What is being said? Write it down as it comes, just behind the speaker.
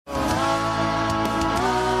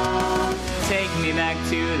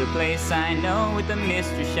to the place I know with the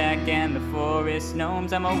mystery shack and the forest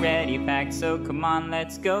gnomes. I'm already packed, so come on,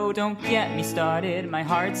 let's go. Don't get me started, my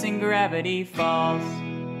heart's in Gravity Falls.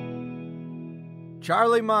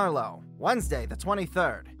 Charlie Marlowe, Wednesday the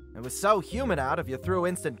 23rd. It was so humid out, if you threw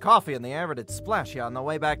instant coffee in the air, it'd splash you on the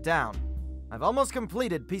way back down. I've almost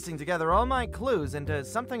completed piecing together all my clues into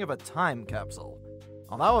something of a time capsule.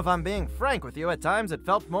 Although, if I'm being frank with you, at times it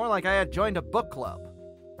felt more like I had joined a book club.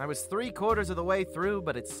 I was 3/4 of the way through,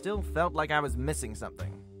 but it still felt like I was missing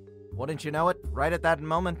something. Wouldn't you know it, right at that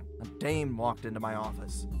moment, a dame walked into my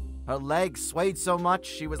office. Her legs swayed so much,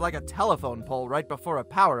 she was like a telephone pole right before a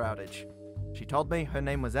power outage. She told me her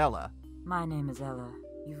name was Ella. My name is Ella.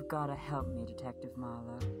 You've gotta help me, Detective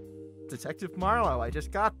Marlowe. Detective Marlowe, I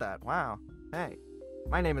just got that. Wow. Hey,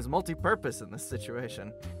 my name is multi-purpose in this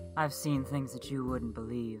situation. I've seen things that you wouldn't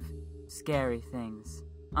believe. Scary things.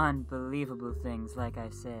 Unbelievable things, like I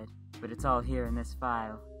said. But it's all here in this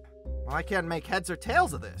file. Well, I can't make heads or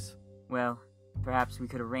tails of this. Well, perhaps we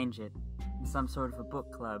could arrange it in some sort of a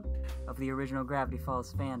book club of the original Gravity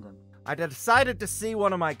Falls fandom. I decided to see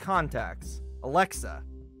one of my contacts, Alexa.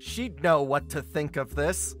 She'd know what to think of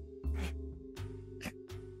this.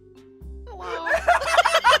 Hello.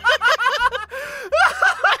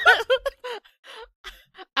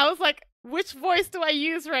 I was like, which voice do I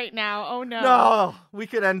use right now? Oh no. No, we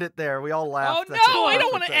could end it there. We all laughed. Oh That's no, I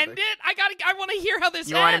don't want to pathetic. end it. I want to hear how this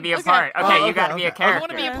You ends. want to be a Okay. part. Okay, Oh, you gotta okay, be a okay. character. I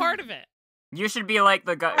want to be a part of it. You should be like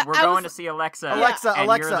the guy. We're I going was- to see Alexa. Alexa, and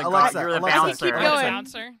Alexa, you're the Alexa, You're the Alexa. bouncer. Keep I'm the going.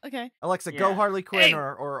 bouncer. Okay. Alexa, go Yeah. Harley Quinn Hey.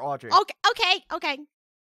 or Audrey. Okay. All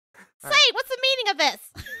Say, right. what's the meaning of this?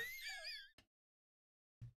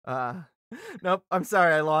 Nope, I'm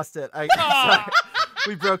sorry, I lost it. Sorry.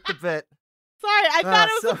 We broke the bit. Sorry, I thought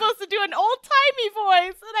I was so- supposed to do an old-timey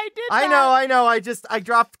voice, and I did I not. know, I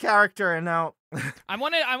dropped character and now... I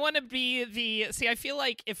want to be the. See, I feel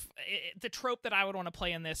like if the trope that I would want to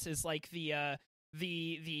play in this is like the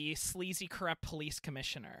sleazy, corrupt police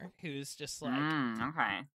commissioner who's just like,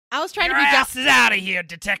 Okay. I was trying your to be ass is out of here,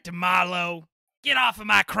 Detective Marlowe. Get off of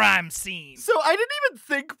my crime scene. So I didn't even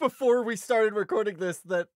think before we started recording this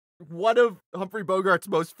that one of Humphrey Bogart's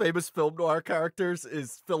most famous film noir characters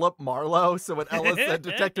is Philip Marlowe. So when Ella said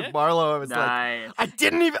Detective Marlowe, I was Nice. like,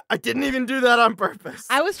 I didn't even do that on purpose.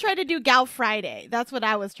 I was trying to do Gal Friday. That's what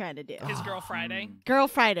I was trying to do. His girl Friday. Girl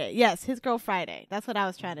Friday. Yes, his Girl Friday. That's what I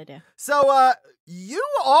was trying to do. So, you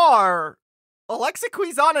are Alexa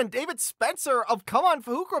Cuizon and David Spencer of Come On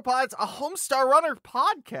Fahookra Pods, a Homestar Runner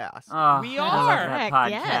podcast. Oh, We I love are. that Correct, podcast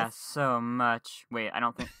yes. so much. Wait, I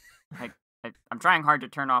don't think. I'm trying hard to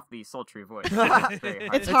turn off the sultry voice. Very hard.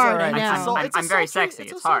 It's hard, I alright. know. I'm very sexy.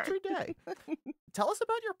 It's It's a hard. sultry day. Tell us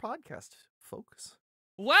about your podcast, folks.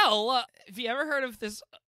 Well, have you ever heard of this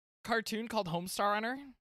cartoon called Homestar Runner?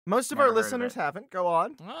 Most of Never our heard of listeners it. haven't. Go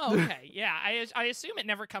on. Oh, okay. Yeah, I assume it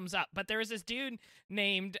never comes up. But there was this dude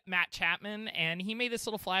named Matt Chapman, and he made this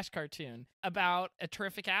little flash cartoon about a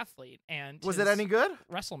terrific athlete. And Was his it any good?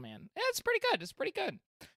 WrestleMan. Yeah, it's pretty good. It's pretty good.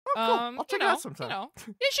 Oh, cool. I'll check it out sometime.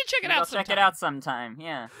 You should check it Maybe out I'll sometime. check it out sometime.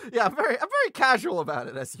 Yeah. Yeah, I'm very casual about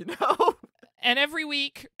it, as you know. And every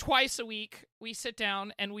week, twice a week, we sit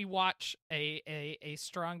down and we watch a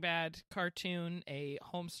Strong Bad cartoon, a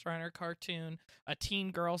Homestar cartoon, a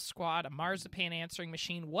Teen Girls Squad, a Marzipan answering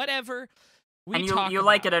machine, whatever. And you talk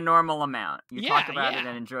like it about. a normal amount. You Yeah, talk about it yeah.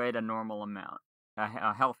 and enjoy it a normal amount.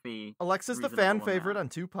 A healthy. Alexa's the Reasonable fan amount. favorite on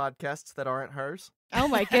 2 podcasts that aren't hers. Oh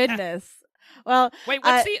my goodness. Well, Wait,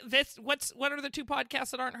 what are the 2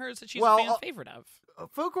 podcasts that aren't hers that she's a fan favorite of?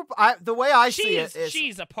 The way I see it is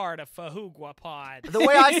She's a part of Fahoogwa Pod. the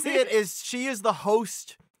way I see it is she is the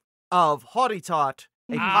host of Haughty Tot,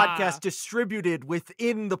 a Ah. podcast distributed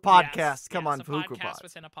within the podcast. Yes, Come yes, on, a Fahookra podcast Pod.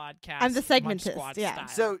 within a podcast. I'm the Munch segmentist, Squad yeah. style.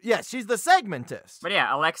 So yes, she's the segmentist. But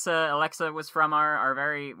yeah, Alexa was from our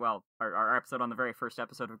very our episode on the very first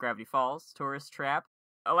episode of Gravity Falls, Tourist Trap.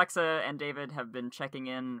 Alexa and David have been checking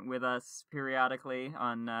in with us periodically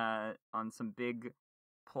on some big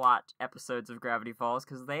plot episodes of Gravity Falls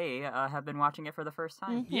because they have been watching it for the first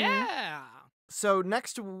time. Yeah. So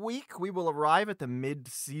next week we will arrive at the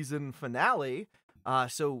mid-season finale.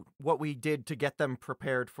 So what we did to get them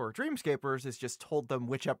prepared for Dreamscapers is just told them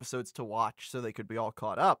which episodes to watch so they could be all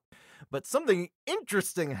caught up. But something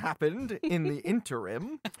interesting happened in the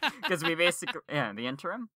interim. Because we basically the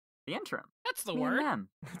interim. That's the Me and word. them.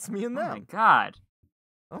 It's me and Oh them. my god.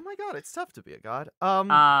 Oh my god, it's tough to be a god.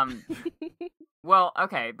 Well,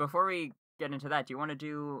 okay. Before we get into that, do you want to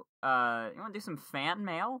do some fan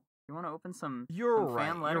mail? You want to open some? You're some right.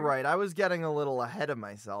 Fan letters? You're right. I was getting a little ahead of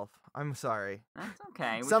myself. I'm sorry. That's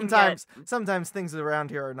okay. We can Sometimes things around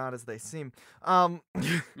here are not as they seem.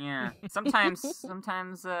 Yeah. Sometimes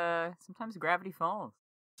gravity falls.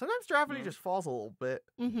 Sometimes gravity Yeah. just falls a little bit.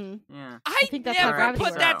 Mm-hmm. Yeah. I think that's how never gravity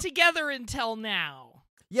put works. that together until now.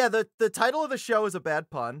 Yeah, the title of the show is a bad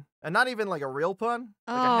pun, and not even like a real pun,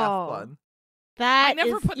 like a half Oh. pun. That I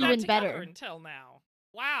never is put that even together better. until now.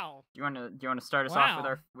 Wow. Do you want to start us off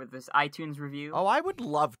Wow. with this iTunes review? Oh, I would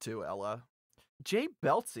love to, Ella. Jay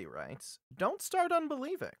Beltsy writes, "Don't start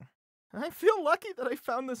unbelieving. I feel lucky that I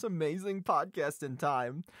found this amazing podcast in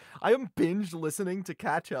time. I am binge listening to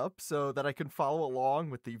catch up so that I can follow along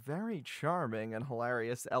with the very charming and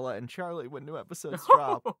hilarious Ella and Charlie when new episodes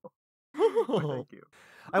drop. Thank you.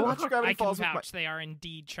 I watched Gravity I can Falls with my... vouch they are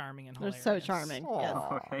indeed charming and They're hilarious. so charming.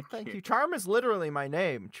 Aw, Yes. Thank you. you. Charm is literally my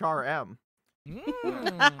name, Char M. Mm.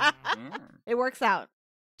 Yeah. It works out.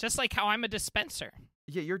 Just like how I'm a dispenser.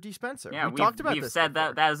 Yeah, you're Dispenser. Yeah, we talked about we've this said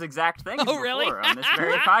before. that exact thing. Oh, really? before on this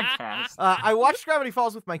very podcast. I watched Gravity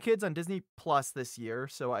Falls with my kids on Disney Plus this year,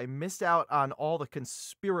 so I missed out on all the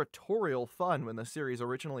conspiratorial fun when the series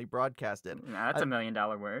originally broadcasted. Yeah, that's a $1 million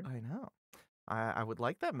word. I know. I would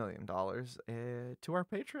like that $1 million to our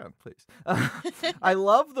Patreon, please. I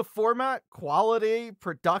love the format, quality,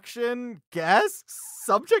 production, guests,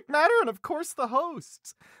 subject matter, and of course the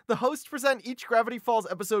hosts. The hosts present each Gravity Falls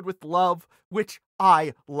episode with love, which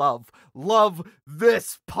I love. Love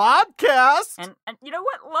this podcast! And you know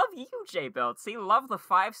what? Love you, Jay Beltsy. Love the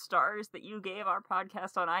 5 stars that you gave our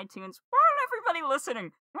podcast on iTunes. Why aren't everybody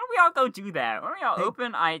listening? Why don't we all go do that? Why don't we all Hey,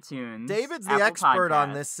 open iTunes? David's the Apple expert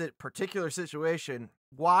on Podcasts? this particular situation.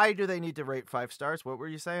 Why do they need to rate 5 stars? What were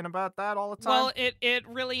you saying about that all the time? Well, it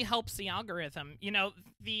really helps the algorithm. You know,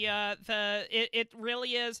 it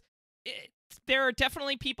really is. There are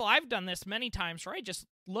definitely people, I've done this many times, where I just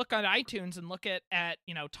look on iTunes and look at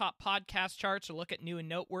top podcast charts, or look at new and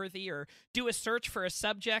noteworthy, or do a search for a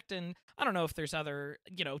subject. And I don't know if there's other,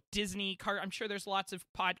 Disney I'm sure there's lots of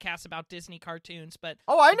podcasts about Disney cartoons, but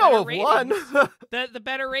oh, I the know better of one. the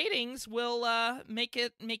better ratings will make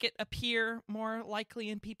it appear more likely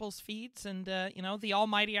in people's feeds, and the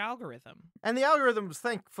almighty algorithm. And the algorithms,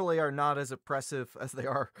 thankfully, are not as oppressive as they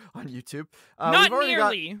are on YouTube. Not we've already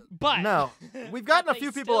nearly, but No, we've gotten a they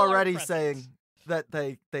few people still are already present. saying that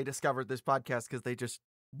they discovered this podcast because they just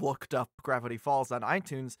looked up Gravity Falls on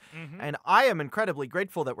iTunes. Mhm. And I am incredibly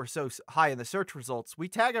grateful that we're so high in the search results. We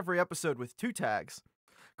tag every episode with 2 tags.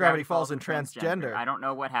 Gravity Falls and transgender. I don't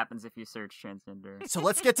know what happens if you search transgender. So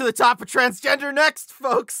let's get to the top of transgender next,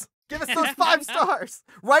 folks. Give us those 5 stars.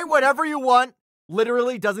 Write whatever you want.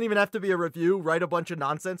 Literally, doesn't even have to be a review. Write a bunch of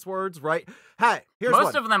nonsense words. Right? Hey, here's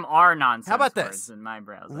Most one. of them are nonsense. How about words this? in my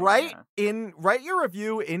browser? Write yeah. write your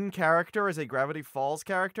review in character as a Gravity Falls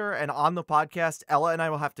character, and on the podcast, Ella and I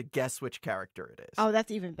will have to guess which character it is. Oh,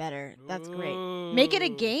 that's even better. That's great. Make it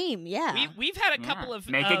a Ooh. game. Yeah. We've had a Yeah. couple of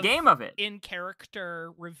Make a game of it. in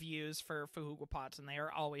character reviews for Fahuga Pots, and they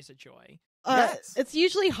are always a joy. Yes. It's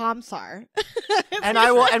usually Hamsar. And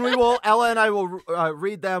Ella and I will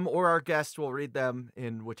read them, or our guest will read them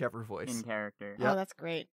in whichever voice. In character. Yeah. Oh, that's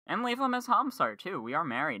great. And leave them as Hamsar, too. We are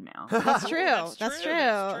married now. That's true. That's That's true. true.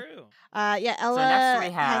 That's true. Yeah, Ella next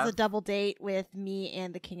we has a have- double date with me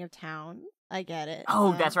and the King of Town. I get it.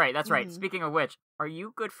 Oh, that's right. That's right. mhm. Speaking of which, are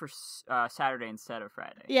you good for Saturday instead of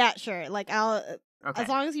Friday? Yeah, sure. Like I'll Okay. as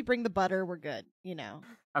long as you bring the butter, we're good.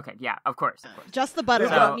 Okay. Yeah. Of course. Of course. Just the butter.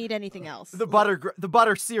 So- I don't need anything else. the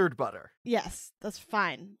butter seared butter. Yes, that's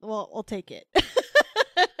fine. We'll take it.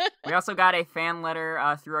 We also got a fan letter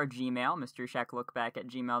through our Gmail,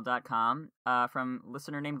 mysteryshacklookback@gmail.com, from a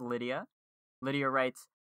listener named Lydia. Lydia writes,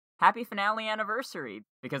 "Happy finale anniversary,"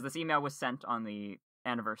 because this email was sent on the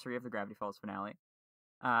anniversary of the Gravity Falls finale.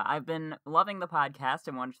 I've been loving the podcast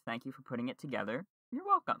and wanted to thank you for putting it together. You're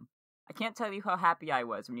welcome. I can't tell you how happy I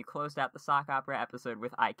was when you closed out the sock opera episode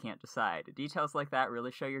with I Can't Decide. Details like that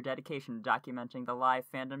really show your dedication to documenting the live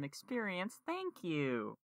fandom experience. Thank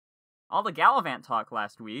you. All the Gallivant talk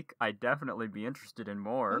last week, I'd definitely be interested in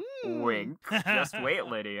more. Wink. Just wait,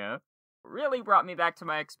 Lydia. Really brought me back to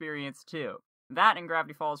my experience, too. That and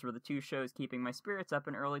Gravity Falls were the 2 shows keeping my spirits up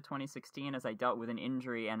in early 2016 as I dealt with an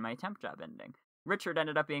injury and my temp job ending. Richard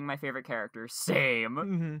ended up being my favorite character. Same.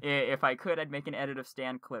 Mm-hmm. If I could, I'd make an edit of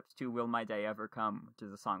Stan clips to Will My Day Ever Come, which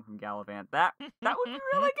is a song from Gallivant. That would be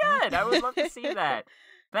really good. I would love to see that.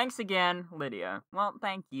 Thanks again, Lydia. Well,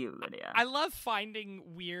 thank you, Lydia. I love finding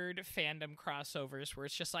weird fandom crossovers where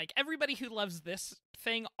it's just like everybody who loves this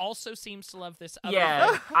thing also seems to love this other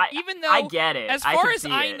thing. Even though I get it. As I far can as see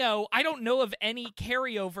I it. know, I don't know of any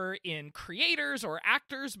carryover in creators or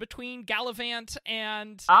actors between Gallivant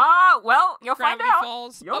and Well, you'll Gravity find out.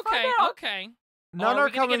 Falls. You'll okay, find out. okay. None are are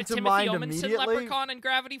we gonna coming get a to Timothy mind Omenson immediately. Leprechaun in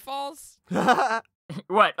Gravity Falls?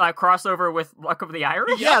 What, a crossover with Luck of the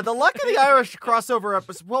Irish? Yeah, the Luck of the Irish crossover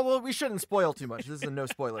episode. Well, we shouldn't spoil too much. This is a no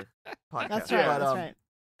spoiler podcast. That's right. But, That's right.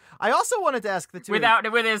 I also wanted to ask the two.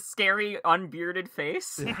 With his scary, unbearded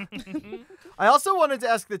face. I also wanted to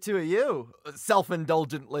ask the two of you,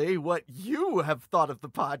 self-indulgently, what you have thought of the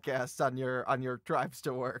podcast on your drives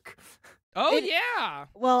to work. Oh, yeah.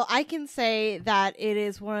 Well, I can say that it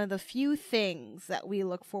is one of the few things that we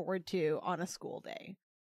look forward to on a school day.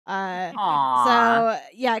 Aww. So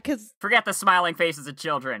yeah, because Forget the smiling faces of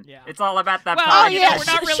children. Yeah. It's all about that Well, podcast. yeah, we're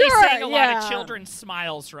not really sure, seeing a lot of yeah. children's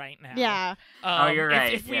smiles right now. yeah, you're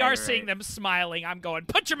right. If we Yeah, are you're seeing right. them smiling, I'm going,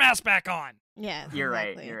 put your mask back on. yeah, You're right.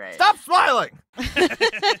 exactly. You're right. Stop smiling!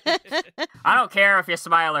 I don't care if you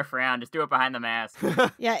smile or frown. Just do it behind the mask.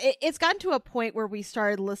 Yeah, it's gotten to a point where we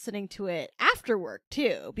started listening to it after work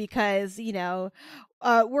too, because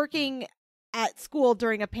working at school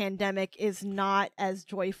during a pandemic is not as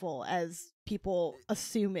joyful as people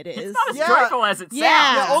assume it is. It's not as Yeah. joyful as it sounds.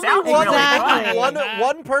 Yeah, It only sounds one, really exactly. fun.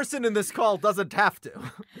 one person in this call doesn't have to.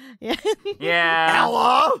 Yeah. Yeah,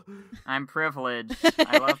 Ella! I'm privileged.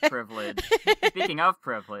 I love privilege. Speaking of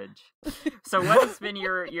privilege, so what has been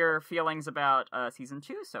your feelings about season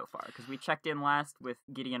 2 so far? Because we checked in last with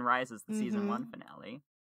Gideon Rises, the season 1 finale.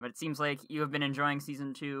 But it seems like you have been enjoying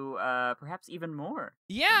season 2, perhaps even more.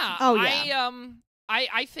 Yeah. Oh, yeah.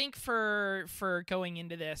 I think for going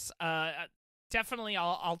into this, definitely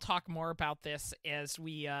I'll talk more about this as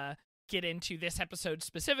we get into this episode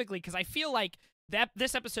specifically, because I feel like that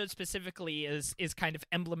this episode specifically is kind of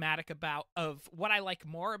emblematic of what I like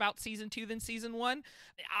more about season 2 than season 1.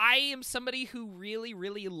 I am somebody who really,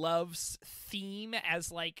 really loves theme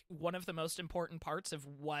as like one of the most important parts of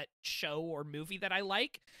what show or movie that I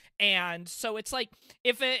like. And so it's like,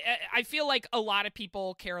 I feel like a lot of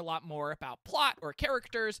people care a lot more about plot or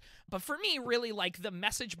characters, but for me, really like the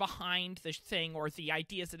message behind the thing or the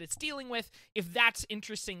ideas that it's dealing with, if that's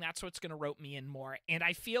interesting, that's what's going to rope me in more. And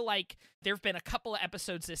I feel like there have been a couple of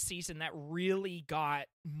episodes this season that really got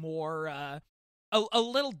more, a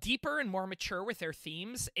little deeper and more mature with their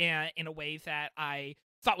themes, and in a way that I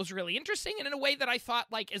thought was really interesting, and in a way that I thought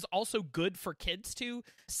like is also good for kids to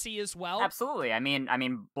see as well. Absolutely. I mean,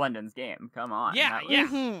 Blendon's Game. Come on. Yeah, That was- yeah.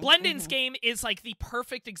 Mhm, Blendon's Game is like the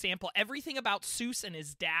perfect example. Everything about Seuss and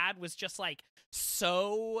his dad was just like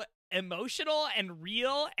so emotional and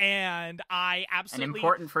real, and I And absolutely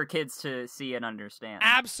important for kids to see and understand.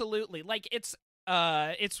 absolutely like it's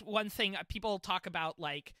one thing people talk about,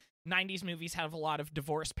 like 90s movies have a lot of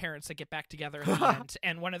divorced parents that get back together at the end,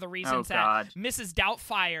 and one of the reasons that God. Mrs.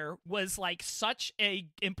 Doubtfire was like such a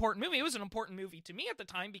important movie, it was an important movie to me at the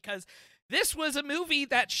time, because this was a movie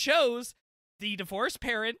that shows the divorced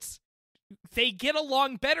parents, they get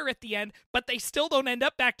along better at the end, but they still don't end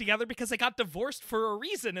up back together because they got divorced for a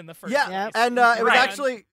reason in the first Yeah, place. Yep. and it was Right.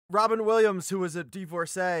 actually Robin Williams, who was a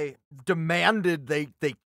divorcee, demanded they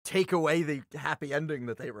take away the happy ending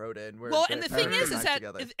that they wrote in. Where Well, their and the thing parents is are back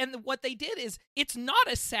that, together. and what they did is, it's not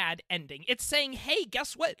a sad ending. It's saying, hey,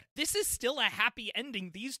 guess what? This is still a happy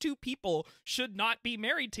ending. These two people should not be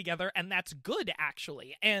married together, and that's good,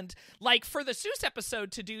 actually. And, like, for the Seuss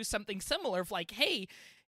episode to do something similar of, like, hey,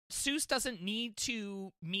 Seuss doesn't need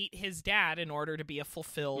to meet his dad in order to be a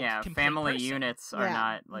fulfilled, complete family person. units are Yeah.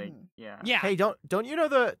 not like Mhm. yeah. Yeah. Hey, don't you know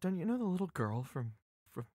the little girl from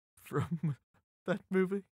that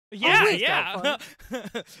movie? Yeah, Seuss yeah.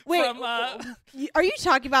 Wait, From, are you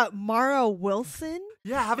talking about Mara Wilson?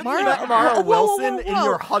 Yeah, haven't Mara- you met Mara Whoa, whoa, whoa, Wilson in whoa.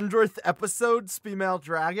 your 100th episode, Female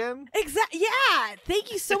Dragon? Exactly. Yeah.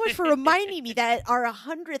 Thank you so much for reminding me that our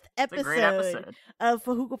 100th It's a great episode. of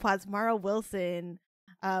Fahukopods, Mara Wilson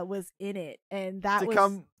was in it, and that To was.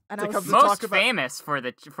 come and to I come was, to Most talk about- famous for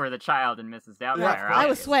the child in Mrs. Doubtfire. Yeah, I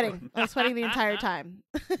was obviously. sweating. I was sweating the entire time.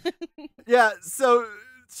 Yeah, so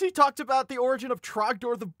she talked about the origin of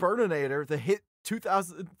Trogdor the Burninator, the hit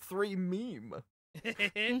 2003 meme. But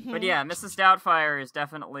Mhm. yeah, Mrs. Doubtfire is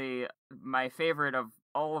definitely my favorite of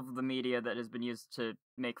all of the media that has been used to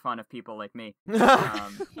make fun of people like me.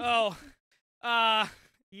 Oh,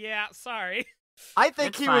 yeah, sorry. I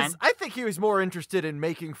think It's fine. I think he was more interested in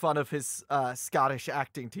making fun of his Scottish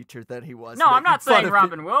acting teacher than he was. No, I'm making not fun saying of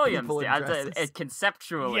Robin Williams. people in dresses.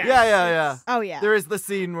 Conceptually. Yeah. Yeah. Oh yeah. There is the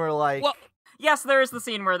scene where like Well, Yes, there is the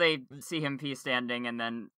scene where they see him pee standing and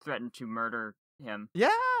then threaten to murder him. Yeah.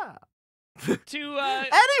 To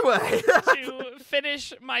Anyway. to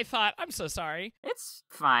finish my thought, I'm so sorry. It's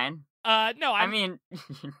fine. No, I mean,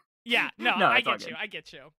 yeah, no, No, I it's all get you. good. I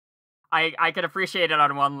get you. I could appreciate it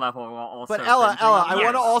on one level while also. But Ella, cringing on I the want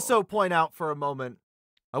other to level. also point out for a moment,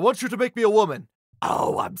 I want you to make me a woman.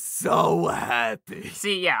 Oh, I'm so happy.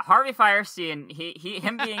 See, yeah, Harvey Fierstein,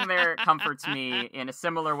 him being there comforts me in a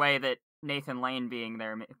similar way that Nathan Lane being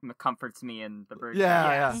there comforts me in The Bird.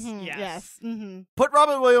 Yeah, Yes. yeah. Mhm, Yes. Yes. Mm-hmm. Put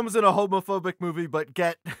Robin Williams in a homophobic movie, but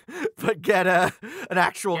get an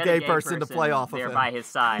actual Get a gay person to play off of there him. by his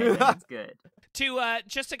side. And it's good. To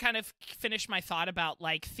just to kind of finish my thought about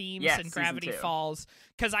like themes Yes, and season Gravity 2. Falls,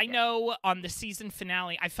 because I know on the season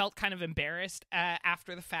finale I felt kind of embarrassed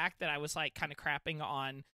after the fact that I was like kind of crapping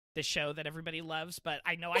on the show that everybody loves, but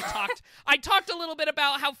I know I talked a little bit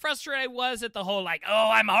about how frustrated I was at the whole like, oh,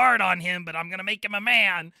 I'm hard on him, but I'm gonna make him a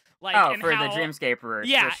man. Like, Oh, and for how, the Dreamscaper.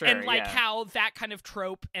 yeah, for sure, and like yeah. how that kind of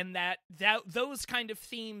trope and that those kind of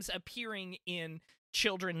themes appearing in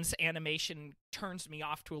children's animation turns me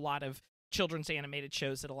off to a lot of children's animated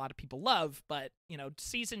shows that a lot of people love. But you know,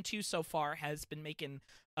 season 2 so far has been making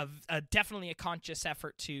a definitely a conscious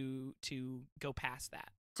effort to go past that.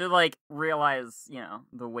 To like realize,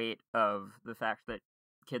 the weight of the fact that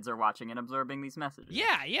kids are watching and absorbing these messages.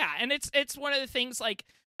 Yeah, and it's one of the things like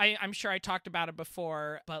I'm sure I talked about it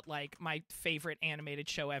before, but like my favorite animated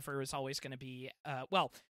show ever is always going to be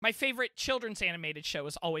my favorite children's animated show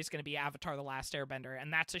is always going to be Avatar: The Last Airbender,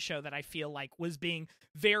 and that's a show that I feel like was being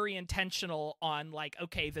very intentional on like,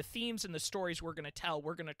 okay, the themes and the stories we're going to tell,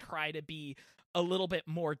 we're going to try to be a little bit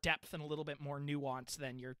more depth and a little bit more nuance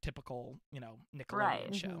than your typical, Nickelodeon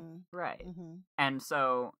Right. show. Mm-hmm. Right. Mm-hmm. And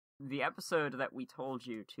so the episode that we told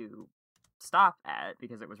you to stop at,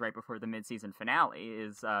 because it was right before the mid-season finale,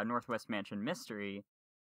 is Northwest Mansion Mystery,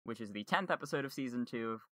 which is the 10th episode of Season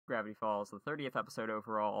 2 of Gravity Falls, the 30th episode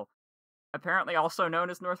overall. Apparently also known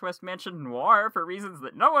as Northwest Mansion Noir for reasons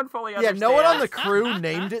that no one fully Yeah, understands. no one on the crew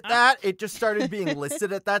named it that. It just started being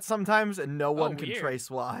listed at that sometimes, and no one can weird. trace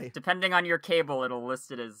why. Depending on your cable, it'll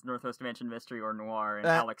list it as Northwest Mansion Mystery or Noir, and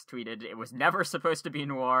Alex tweeted, it was never supposed to be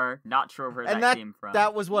Noir, not sure where And that came from.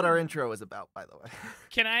 that was what our intro was about, by the way.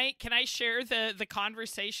 Can I share the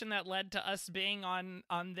conversation that led to us being on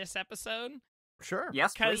this episode? Sure.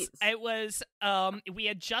 Yes, Because please. it was we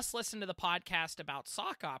had just listened to the podcast about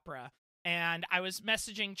sock opera, and I was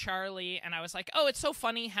messaging Charlie, and I was like, oh, it's so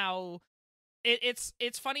funny how it's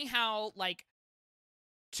funny how like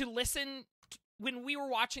to listen when we were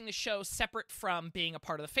watching the show separate from being a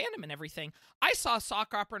part of the fandom and everything, I saw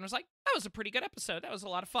sock opera and was like, that was a pretty good episode. That was a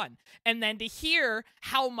lot of fun. And then to hear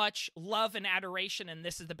how much love and adoration, and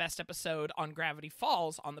this is the best episode on Gravity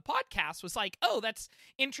Falls on the podcast, was like, oh, that's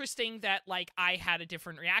interesting that like I had a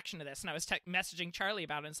different reaction to this. And I was messaging Charlie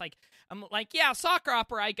about it. And it's like, I'm like, yeah, sock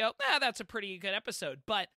opera. I go, that's a pretty good episode.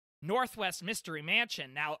 But Northwest Mystery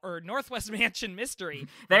Mansion now, or Northwest Mansion Mystery.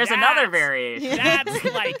 There's another variation. That's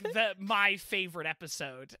like my favorite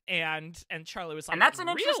episode, and Charlie was like, And that's an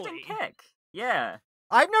really? interesting pick. Yeah.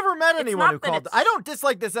 I've never met anyone not who that called. it's- I don't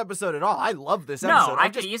dislike this episode at all. I love this episode. No, I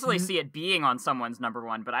could easily see it being on someone's number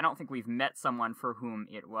one, but I don't think we've met someone for whom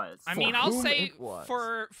it was. I For mean, I'll whom say it was.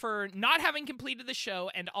 for not having completed the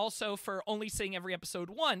show, and also for only seeing every episode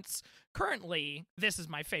once. Currently, this is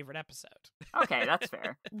my favorite episode. Okay, that's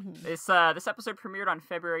fair. Mm-hmm. This episode premiered on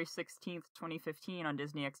February 16th, 2015 on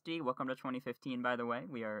Disney XD. Welcome to 2015, by the way.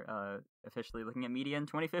 We are officially looking at media in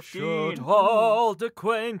 2015. Should old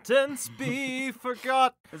acquaintance be forgot?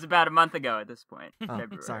 It was about a month ago at this point. Oh,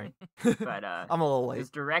 February. sorry. But I'm a little it late. was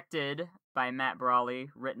directed by Matt Brawley,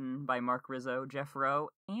 written by Mark Rizzo, Jeff Rowe,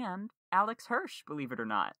 and Alex Hirsch, believe it or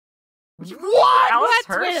not. Would you believe What? Alex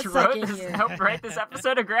What? Wait a Hirsch wrote second this, here. helped write this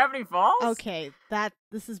episode of Gravity Falls? Okay,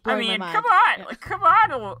 this is I blowing mean, my mind. come on, Yeah. come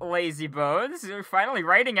on, lazy bones! You're finally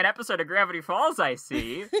writing an episode of Gravity Falls. I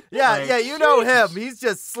see. Yeah, Like, yeah, you know him. sheesh. He's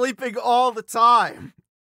just sleeping all the time.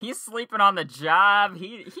 He's sleeping on the job.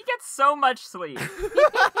 He gets so much sleep.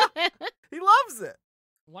 He loves it.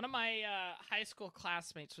 One of my high school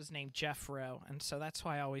classmates was named Jeff Rowe, and so that's who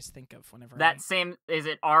I always think of whenever. That same is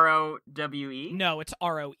it ROWE? No, it's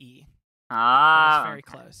ROE. Ah, It's very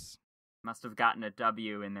okay. close. Must have gotten a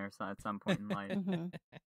W in there at some point in life. Mhm.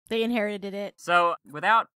 They inherited it. So,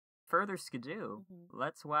 without further skidoo, Mhm.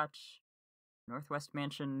 let's watch Northwest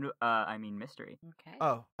Mansion. Mystery. Okay.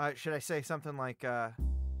 Oh, should I say something like,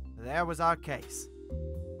 there was our case?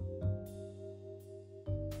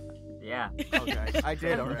 Yeah, Okay, I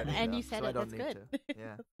did already. And so- you said so I it, don't that's need good. to.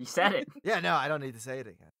 Yeah. you said it. Yeah, no, I don't need to say it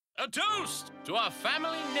again. A toast to our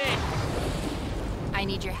family name. I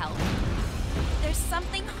need your help. There's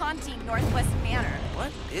something haunting Northwest Manor.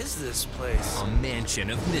 What is this place? A mansion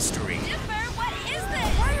of mystery. Dipper, what is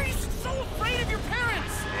this? Why are you so afraid of your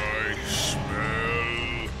parents? I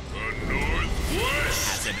smell the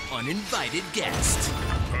Northwest. Has an uninvited guest.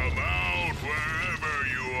 Come out wherever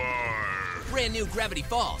you are. Brand new Gravity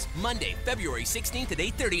Falls, Monday, February 16th at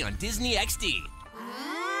 8:30 on Disney XD.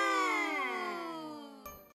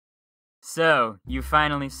 So, you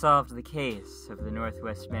finally solved the case of the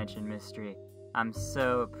Northwest Mansion mystery. I'm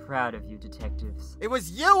so proud of you, detectives. It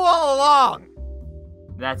was you all along!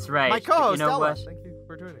 That's right. My but co-host, you know Ella. what? Thank you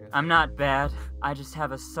for joining us. I'm not bad. I just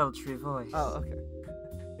have a sultry voice. Oh, okay.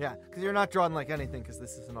 Yeah, because you're not drawn like anything, because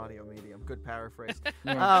this is an audio medium. Good paraphrase.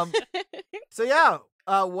 Yeah. So yeah,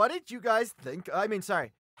 what did you guys think? I mean,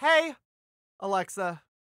 sorry. Hey, Alexa.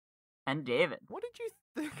 And David. What did you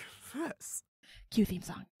think of this? Cue theme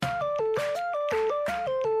song.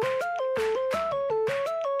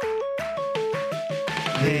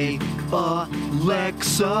 Hey,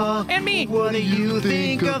 Alexa. And me. What do you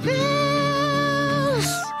think of this?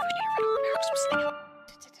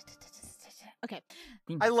 Okay.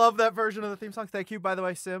 I love that version of the theme song. Thank you, by the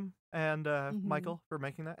way, Sim and Mhm. Michael, for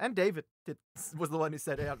making that. And David was the one who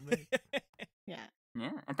said it out me. Yeah.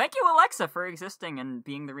 Yeah, and thank you, Alexa, for existing and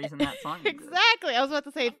being the reason that song exists. Exactly. I was about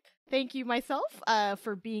to say thank you myself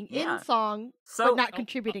for being Yeah. in song, So, but not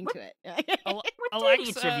contributing to it. what did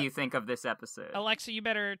each of you think of this episode? Alexa, you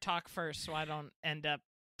better talk first so I don't end up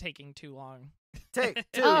taking too long. Take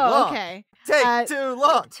too Oh, long. okay. Take too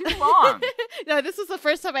long. Too long. No, this was the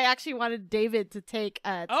first time I actually wanted David to take.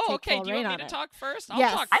 Oh, take okay. full Do you reign want me on to it. talk first? I'll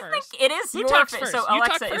Yes. talk I first. think it is Who your talks fa- first? So, You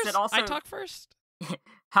Alexa, talk first? is it also I talk first?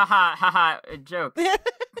 haha jokes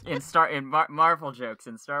in Marvel jokes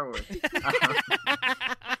in Star Wars?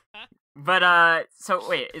 But so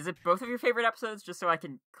wait, is it both of your favorite episodes? Just so I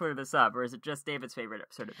can clear this up, or is it just David's favorite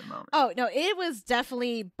episode at the moment? Oh no, it was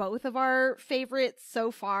definitely both of our favorites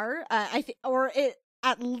so far. I think, or it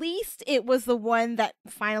at least it was the one that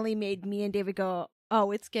finally made me and David go,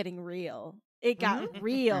 "Oh, it's getting real. It got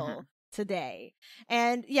real today."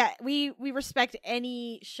 And yeah, we respect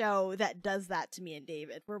any show that does that to me and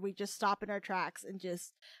David, where we just stop in our tracks and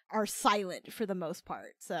just are silent for the most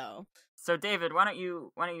part. So David, why don't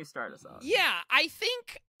you start us off? Yeah, I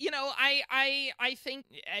think I think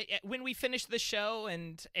when we finish the show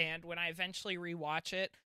and when I eventually rewatch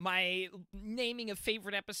it, my naming of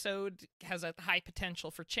favorite episode has a high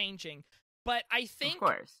potential for changing. But I think, of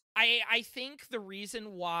course, I think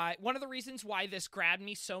one of the reasons why this grabbed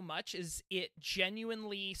me so much is it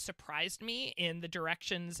genuinely surprised me in the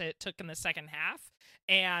directions it took in the second half,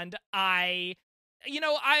 and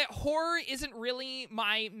horror isn't really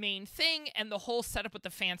my main thing, and the whole setup with the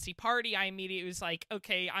fancy party, I immediately was like,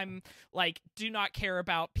 okay, I'm like, do not care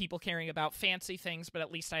about people caring about fancy things, but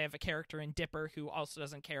at least I have a character in Dipper who also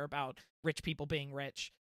doesn't care about rich people being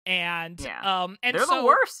rich. And and they're the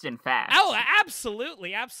worst, in fact. Oh,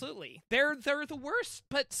 absolutely. They're the worst,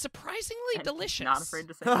 but surprisingly delicious. Not afraid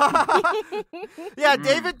to say that. Yeah,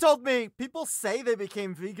 David told me people say they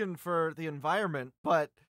became vegan for the environment, but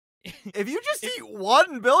if you just eat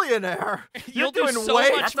one billionaire, you'll you're do doing so way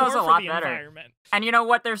much more That does a for lot the better. environment. And you know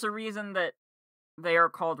what? There's a reason that they are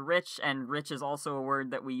called rich, and rich is also a word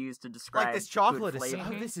that we use to describe like this chocolate good is. flavor.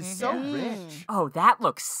 Oh, this is so rich. Oh, that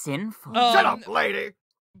looks sinful. Shut up, lady.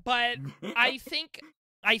 But I think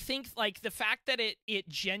like the fact that it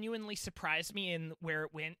genuinely surprised me in where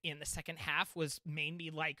it went in the second half made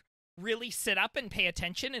me like really sit up and pay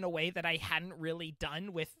attention in a way that I hadn't really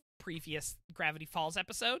done with previous Gravity Falls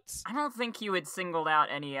episodes. I don't think you had singled out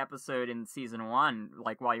any episode in season 1,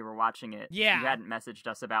 like while you were watching it. Yeah. You hadn't messaged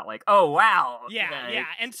us about like, oh wow. Yeah.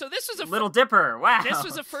 And so this was a Little Dipper. Wow. This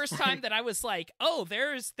was the first time that I was like, oh,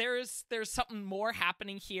 there's something more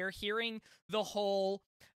happening here. Hearing the whole,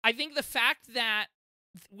 I think the fact that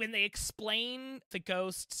when they explain the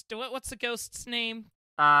ghosts, what's the ghost's name?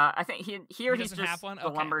 I think he's doesn't just have one? the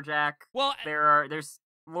Okay. lumberjack. Well, there's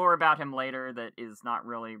lore about him later that is not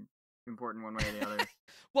really important one way or the other.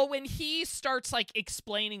 well, when he starts like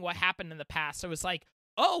explaining what happened in the past, I was like,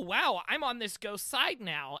 oh wow, I'm on this ghost side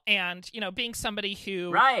now. And being somebody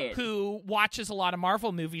who watches a lot of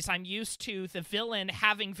Marvel movies, I'm used to the villain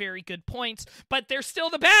having very good points, but they're still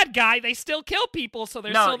the bad guy. They still kill people, so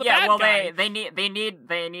they're still the bad guy. They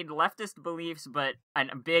need leftist beliefs, but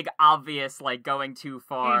a big obvious like going too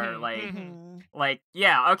far, like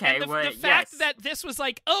yeah, okay. And the fact that this was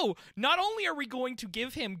like, oh, not only are we going to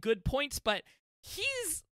give him good points, but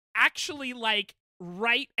he's actually like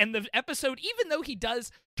right, and the episode, even though he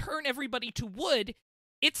does turn everybody to wood,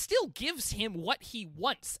 it still gives him what he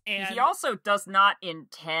wants. And he also does not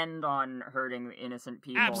intend on hurting innocent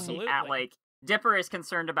people. Absolutely. Dipper is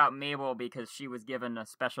concerned about Mabel because she was given a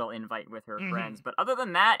special invite with her friends. But other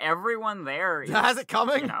than that, everyone there has it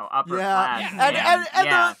coming. Upper class.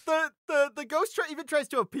 And the ghost even tries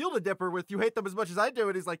to appeal to Dipper with "You hate them as much as I do,"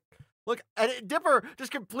 and he's like, "Look," and Dipper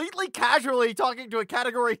just completely casually talking to a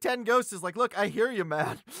Category 10 ghost is like, "Look, I hear you,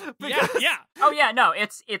 man." Yeah. Oh yeah, no,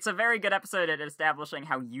 it's a very good episode at establishing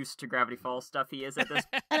how used to Gravity Falls stuff he is at this.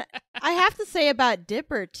 And I have to say about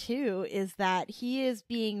Dipper too is that he is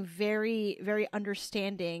being very, very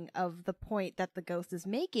understanding of the point that the ghost is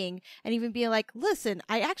making, and even being like, "Listen,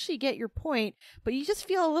 I actually get your point, but you just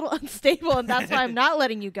feel a little unstable, and that's why I'm not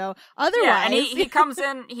letting you go." Otherwise, yeah, and he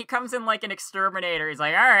comes in like an exterminator. He's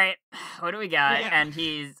like, "All right, what do we got?" And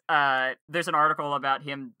he's there's an article about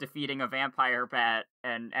him defeating a vampire bat,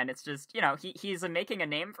 and it's just, he's making a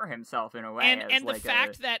name for himself in a way. And the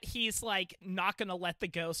fact that he's like not gonna let the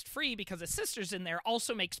ghost free because his sister's in there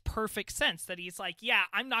also makes perfect sense. That he's like, yeah,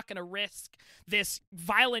 I'm not gonna risk this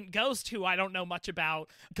violent ghost who I don't know much about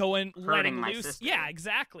hurting letting my loose. sister. Yeah,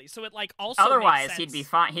 exactly. So it like also otherwise makes sense. He'd be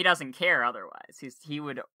fine. He doesn't care. Otherwise, he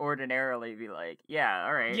would ordinarily be like, yeah,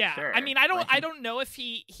 all right, yeah. Sure. I mean, I don't know if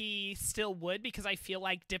he still would, because I feel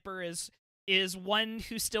like Dipper is one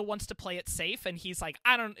who still wants to play it safe, and he's like,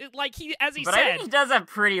 I think he does have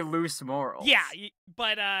pretty loose morals. Yeah,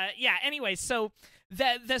 but anyway, so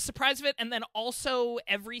the surprise of it, and then also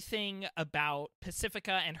everything about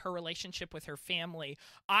Pacifica and her relationship with her family.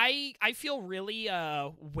 I feel really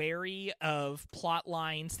wary of plot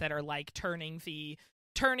lines that are like turning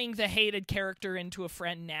the hated character into a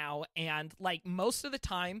friend now, and like most of the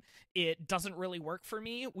time it doesn't really work for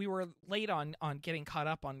me. We were late on getting caught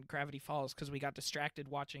up on Gravity Falls because we got distracted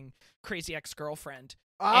watching Crazy Ex-Girlfriend.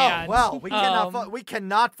 Well, we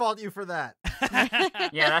cannot fault you for that.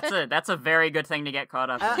 Yeah, that's a very good thing to get caught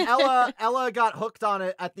up in. Ella got hooked on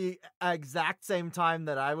it at the exact same time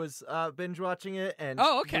that I was binge watching it, and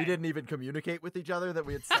we didn't even communicate with each other that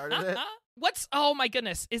we had started it. Oh my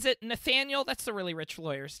goodness, is it Nathaniel? That's the really rich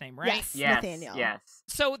lawyer's name, right? Yes, Nathaniel. Yes.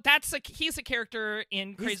 So he's a character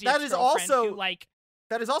in Crazy Ex-Girlfriend who, like,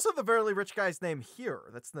 that is also the very rich guy's name here.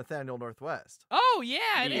 That's Nathaniel Northwest. Oh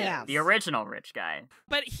yeah, it is the original rich guy.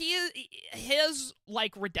 But his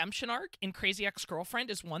like redemption arc in Crazy Ex-Girlfriend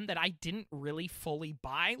is one that I didn't really fully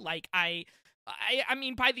buy. Like I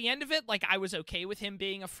mean, by the end of it, like, I was okay with him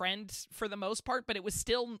being a friend for the most part, but it was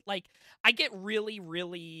still like, I get really,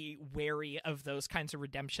 really wary of those kinds of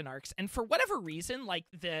redemption arcs, and for whatever reason, like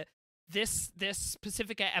this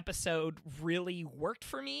Pacifica episode really worked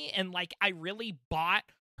for me, and like I really bought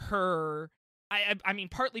her. I mean,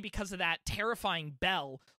 partly because of that terrifying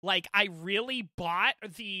bell. Like, I really bought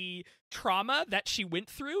the trauma that she went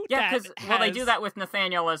through. Yeah, because they do that with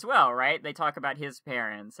Nathaniel as well, right? They talk about his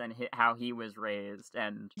parents and how he was raised,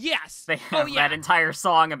 and yes, they have that entire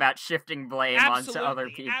song about shifting blame onto other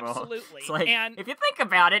people. Absolutely, it's like, and if you think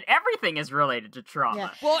about it, everything is related to trauma. Yeah.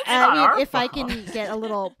 Well, I mean, if I can get a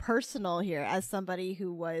little personal here, as somebody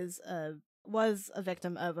who was a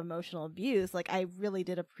victim of emotional abuse, like, I really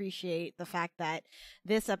did appreciate the fact that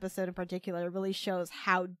this episode in particular really shows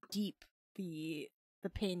how deep the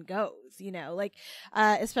pain goes, like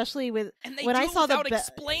especially with when I saw without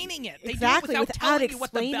explaining it. They exactly, do it without telling you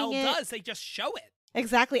what the bell it. does. They just show it.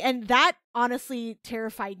 Exactly, and that honestly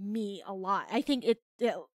terrified me a lot. I think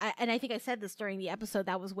and I think I said this during the episode,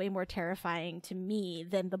 that was way more terrifying to me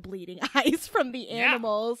than the bleeding eyes from the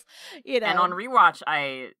animals. And on rewatch,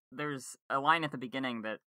 there's a line at the beginning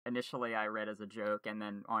that initially I read as a joke, and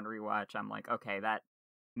then on rewatch, I'm like, okay, that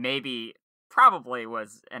probably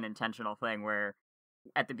was an intentional thing, where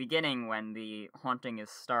at the beginning when the haunting is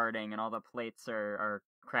starting and all the plates are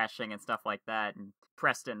crashing and stuff like that, and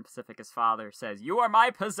Preston, Pacifica's father, says, "You are my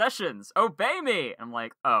possessions, obey me." I'm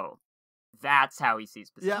like, oh, that's how he sees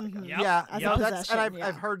Pacifica.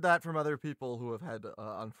 I've heard that from other people who have had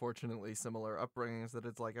unfortunately similar upbringings, that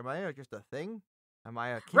it's like, am I just a thing? Am I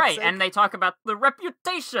a keepsake? Right, and they talk about the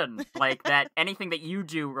reputation, like that anything that you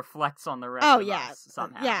do reflects on the rest of us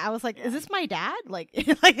somehow. Yeah, I was like, is this my dad? Like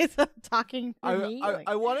it's talking to me?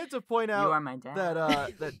 I wanted to point out you are my dad.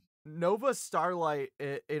 that Nova Starlight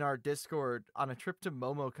in our Discord on a trip to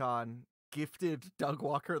MomoCon gifted Doug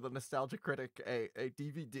Walker, the Nostalgia Critic, a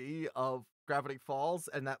DVD of Gravity Falls,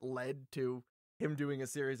 and that led to him doing a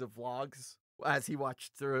series of vlogs as he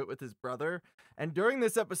watched through it with his brother. And during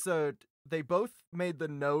this episode, they both made the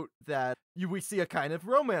note that we see a kind of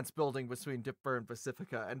romance building between Dipper and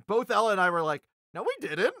Pacifica, and both Ella and I were like, no, we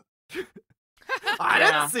didn't. I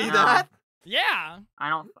didn't see that. Yeah. I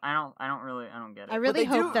don't get it. I really they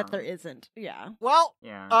hope do- that there isn't. Yeah. Well,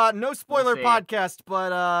 Yeah. no spoiler see. podcast,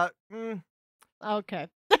 but Okay.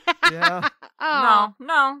 yeah. Oh.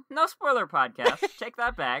 No spoiler podcast. Take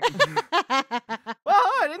that back. Well,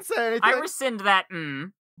 I didn't say anything. I rescind that.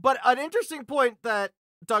 But an interesting point that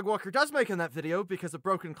Doug Walker does make in that video, because of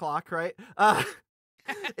Broken Clock, right?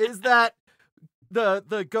 Is that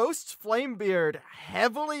the ghost Flamebeard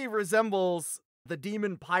heavily resembles the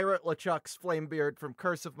demon pirate LeChuck's Flamebeard from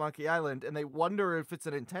Curse of Monkey Island, and they wonder if it's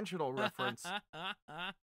an intentional reference.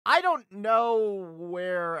 I don't know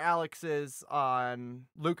where Alex is on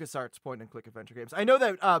LucasArts point-and-click adventure games. I know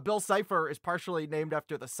that Bill Cipher is partially named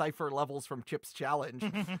after the Cipher levels from Chip's Challenge.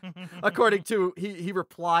 According to, he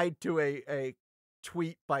replied to a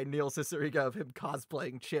tweet by Neil Cicierega of him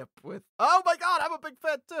cosplaying Chip with, "Oh my god, I'm a big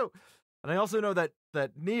fan too!" And I also know that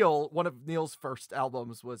Neil, one of Neil's first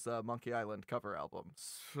albums was a Monkey Island cover album.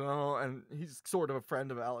 So, and he's sort of a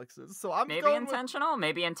friend of Alex's. So I'm Maybe going intentional.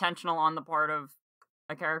 Maybe intentional on the part of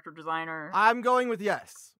a character designer. I'm going with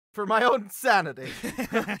yes, for my own sanity.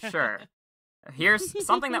 Sure. Here's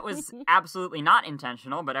something that was absolutely not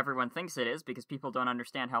intentional, but everyone thinks it is because people don't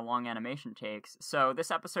understand how long animation takes. So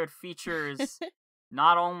this episode features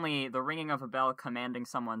not only the ringing of a bell commanding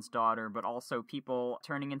someone's daughter, but also people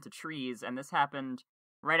turning into trees, and this happened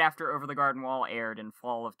right after Over the Garden Wall aired in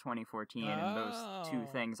fall of 2014, and those two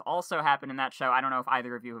things also happened in that show. I don't know if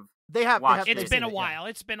either of you have watched it. It's been a while.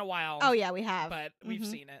 It's been a while. Oh yeah, we have. But we've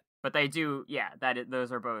seen it. But they do, yeah,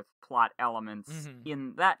 those are both plot elements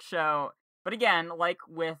in that show. But again, like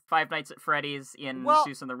with Five Nights at Freddy's in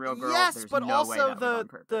Seuss and the Real Girl, yes, there's but no also way that was on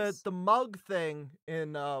purpose. the mug thing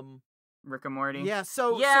in Rick and Morty. Yeah,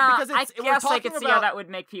 so yeah, because it's, I guess I could see how that would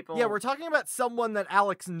make people. Yeah, we're talking about someone that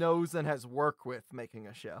Alex knows and has worked with making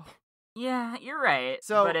a show. Yeah, you're right.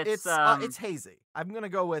 So but it's hazy. I'm gonna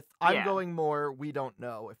go with Yeah. going more. We don't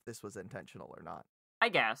know if this was intentional or not. I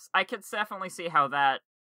guess I could definitely see how that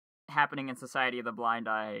happening in Society of the Blind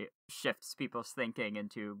Eye shifts people's thinking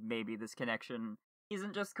into maybe this connection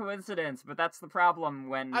isn't just coincidence, but that's the problem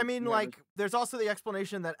when... I mean, there's also the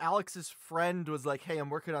explanation that Alex's friend was like, "Hey, I'm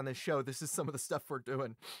working on this show. This is some of the stuff we're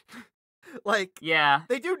doing." yeah,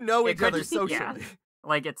 they do know each other socially. Yeah.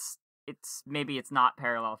 Like, it's maybe it's not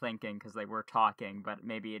parallel thinking because they were talking, but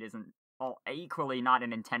maybe it isn't all equally not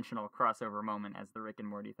an intentional crossover moment as the Rick and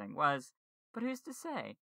Morty thing was. But who's to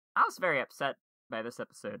say? I was very upset by this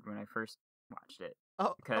episode when I first watched it.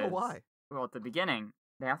 Oh, why? Well, at the beginning,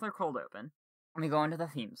 they have their cold open. And we go into the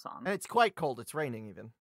theme song. And it's quite cold. It's raining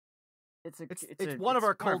even. It's one of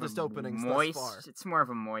our coldest openings thus far. It's more of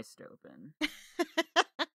a moist open.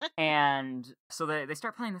 And so they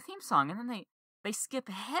start playing the theme song, and then they skip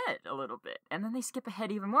ahead a little bit, and then they skip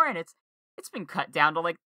ahead even more, and it's been cut down to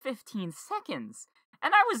like 15 seconds.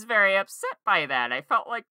 And I was very upset by that. I felt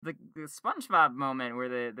like the SpongeBob moment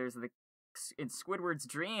where there's in Squidward's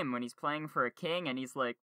dream when he's playing for a king, and he's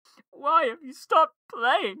like, "Why have you stopped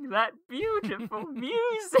playing that beautiful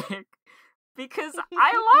music?" Because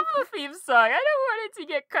I love the theme song. I don't want it to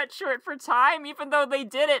get cut short for time, even though they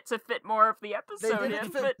did it to fit more of the episode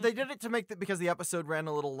in. They did it to make because the episode ran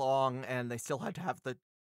a little long, and they still had to have the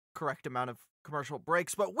correct amount of commercial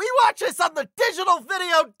breaks. But we watch this on the digital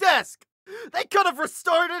video disc! They could have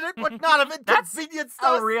restored it, would not have inconvenienced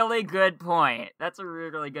us. A really good point. That's a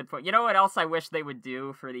really good point. You know what else I wish they would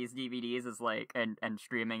do for these DVDs is and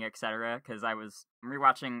streaming, etc. Because I was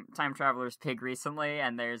rewatching Time Traveler's Pig recently,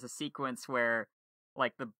 and there's a sequence where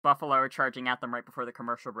the buffalo are charging at them right before the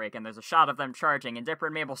commercial break, and there's a shot of them charging, and Dipper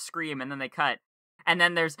and Mabel scream, and then they cut. And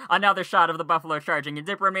then there's another shot of the buffalo charging, and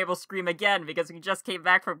Dipper and Mabel scream again because we just came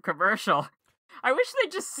back from commercial. I wish they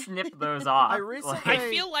just snipped those off. I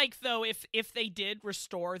feel like, though, if they did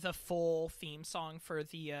restore the full theme song for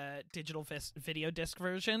the digital video disc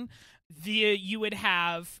version, you would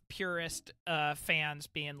have purist fans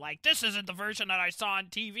being like, "This isn't the version that I saw on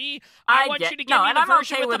TV. I want you to give me the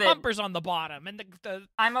version with the bumpers on the bottom." And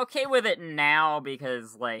I'm okay with it now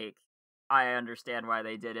because, I understand why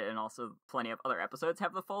they did it, and also plenty of other episodes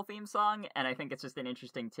have the full theme song, and I think it's just an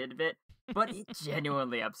interesting tidbit, but it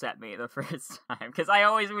genuinely upset me the first time, because I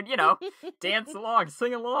always would, dance along,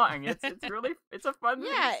 sing along. It's a fun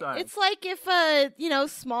theme song. It's like if,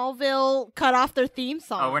 Smallville cut off their theme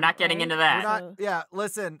song. Oh, we're not getting into that.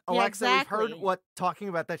 Listen, Alexa, we've heard what talking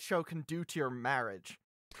about that show can do to your marriage.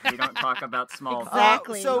 We don't talk about Smallville.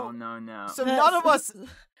 Exactly. No. So none of us...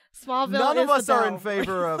 None of us are in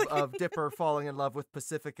favor of Dipper falling in love with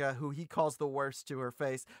Pacifica, who he calls the worst to her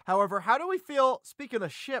face. However, how do we feel, speaking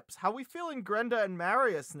of ships, how we feeling Grenda and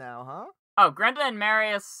Marius now, huh? Oh, Grenda and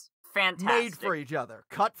Marius fantastic. made for each other,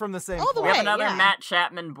 cut from the same All the cloth. We have way, another yeah. Matt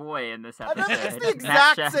Chapman boy in this episode. It's the Matt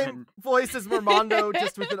exact Chapman. same voice as Mermando,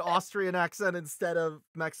 just with an Austrian accent instead of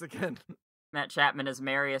Mexican. Matt Chapman is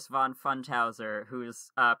Marius von Funthauser,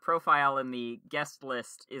 whose profile in the guest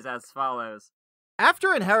list is as follows.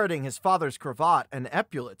 After inheriting his father's cravat and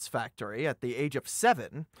epaulets factory at the age of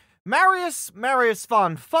 7, Marius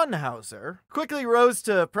von Funthauser quickly rose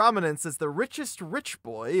to prominence as the richest rich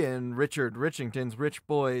boy in Richard Richington's Rich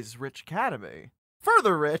Boys Rich Academy.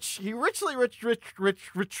 Further rich, he richly rich.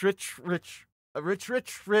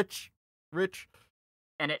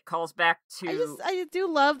 And it calls back to... I do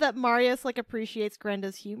love that Marius like appreciates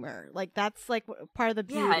Grenda's humor. Like that's like part of the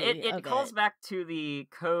beauty. Yeah, of it calls back to the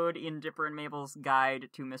code in Dipper and Mabel's Guide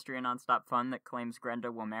to Mystery and Nonstop Fun that claims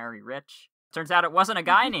Grenda will marry Rich. Turns out it wasn't a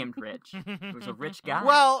guy named Rich. It was a rich guy.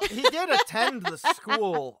 Well, he did attend the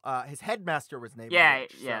school. His headmaster was named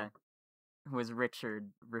Rich. Yeah. It was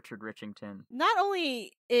Richard Richington. Not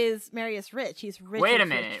only is Marius rich, he's rich. Wait a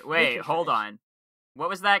minute. Wait, hold on. What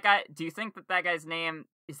was that guy? Do you think that guy's name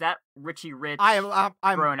is that Richie Rich? I'm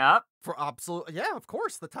grown up for absolute. Yeah, of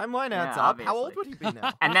course. The timeline adds Yeah, up. obviously. How old would he be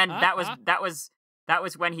now? And then that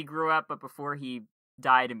was when he grew up, but before he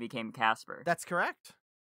died and became Casper. That's correct.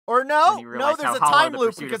 Or no, When he realized there's a how hollow time the loop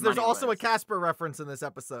pursuit of because there's money also was. a Casper reference in this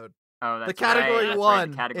episode. Oh, that's the category right. That's one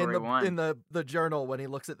right, the category one. in the journal when he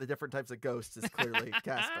looks at the different types of ghosts is clearly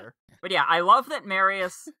Casper. But yeah, I love that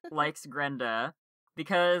Marius likes Grenda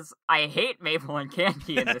because I hate Mabel and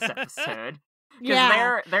Candy in this episode.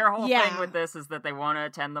 Because their whole thing with this is that they want to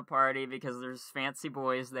attend the party because there's fancy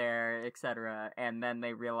boys there, etc. And then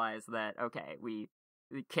they realize that, okay,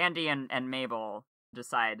 Candy and Mabel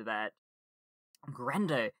decide that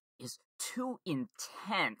Grenda is too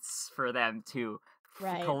intense for them to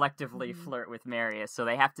collectively flirt with Marius, so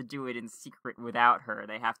they have to do it in secret without her.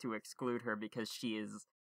 They have to exclude her because she is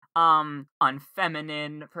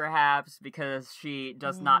unfeminine, perhaps, because she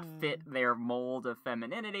does not fit their mold of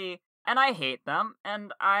femininity. And I hate them,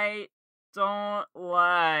 and I don't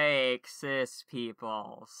like cis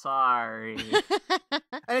people. Sorry.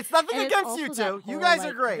 And it's nothing against you two. You guys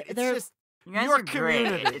are great. It's just you guys your are great.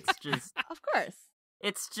 community. It's just Of course.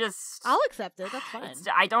 It's just I'll accept it. That's fine.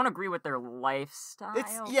 I don't agree with their lifestyle.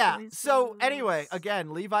 Yeah. So anyway,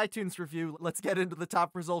 again, leave iTunes review. Let's get into the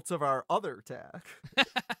top results of our other tag.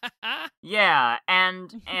 Yeah,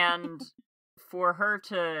 and for her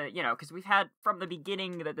to, because we've had from the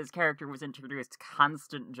beginning that this character was introduced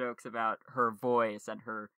constant jokes about her voice and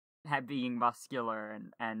her being muscular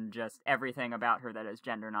and just everything about her that is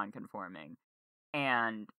gender nonconforming.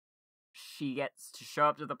 And she gets to show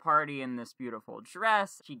up to the party in this beautiful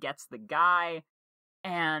dress. She gets the guy,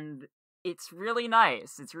 and it's really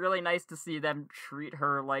nice. It's really nice to see them treat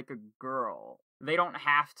her like a girl. They don't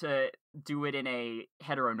have to do it in a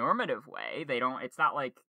heteronormative way. It's not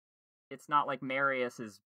like Marius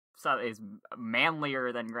is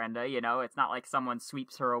manlier than Grenda, It's not like someone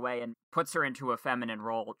sweeps her away and puts her into a feminine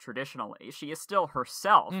role traditionally. She is still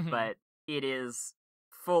herself, but it is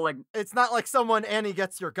full. It's not like someone Annie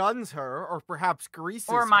Gets Your Guns her, or perhaps greases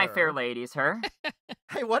or My her. Fair Lady's her.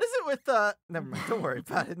 Hey, what is it with never mind, don't worry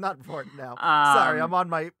about it. Not important now. Sorry, I'm on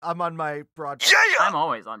my Broadway. I'm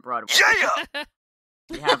always on Broadway. Yeah!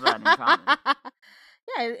 We have that in common.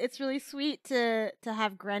 Yeah, it's really sweet to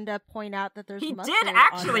have Grenda point out that there's He mustard did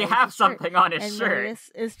actually on have his something on his and shirt.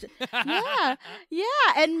 Marius is yeah,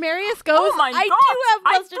 and Marius goes, Oh my I God, do have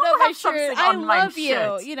I mustard do on my have something shirt. I on my love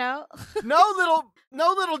shirt." you, No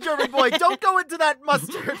little German boy, don't go into that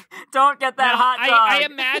mustard. Don't get that Now, hot dog.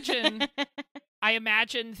 I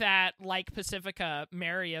imagine that, like Pacifica,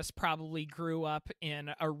 Marius probably grew up in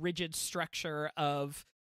a rigid structure of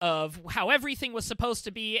how everything was supposed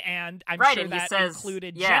to be, and I'm sure and he that says,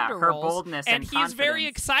 included yeah, gender her roles. boldness and he's very confidence.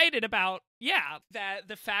 excited about that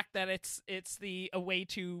the fact that it's a way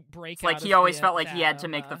to break. It's like out he of always the- felt like he that had to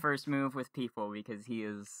of, make the first move with people because he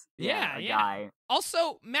is a Yeah. guy.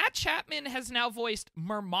 Also, Matt Chapman has now voiced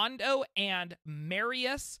Mermando and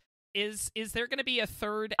Marius. Is there going to be a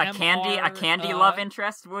third A candy love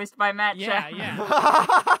interest voiced by Matt Chapman.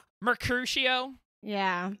 Yeah. Mercutio.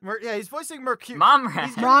 Yeah. He's voicing Mercutio. Momrad.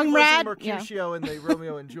 He's Wrong voicing Rad? Mercutio in the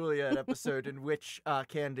Romeo and Juliet episode, in which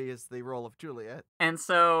Candy is the role of Juliet. And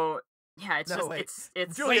so, yeah, it's No, just wait.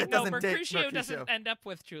 it's Juliet Wait, no, doesn't date Mercutio Mercutio. doesn't end up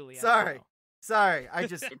with Julia. Sorry, I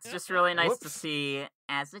just it's just really nice to Whoops. see.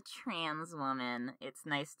 As a trans woman, it's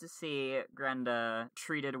nice to see Grenda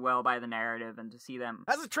treated well by the narrative and to see them.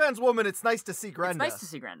 As a trans woman, it's nice to see Grenda. It's nice to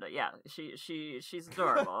see Grenda. Yeah, she's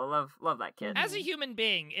adorable. I love that kid. As a human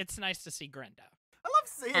being, it's nice to see Grenda. I love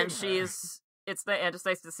seeing And her. she's it's just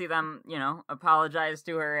nice to see them, apologize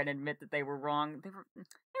to her and admit that they were wrong. They were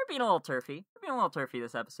being a little turfy.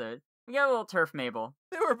 This episode. We got a little turf Mabel.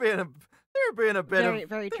 They were being a bit very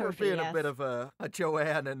they were turfy, being yes. a bit of a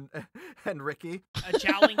Joanne and Ricky. A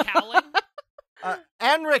jowling cowling?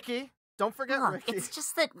 And Ricky. Don't forget Look, Ricky. it's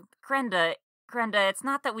just that Grenda, it's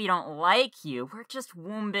not that we don't like you. We're just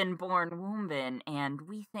Woombin born Woombin, and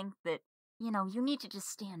we think that, you need to just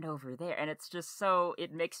stand over there. And it's just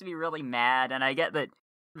it makes me really mad, and I get that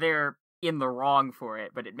they're in the wrong for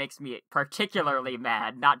it, but it makes me particularly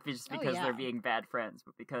mad, not just because they're being bad friends,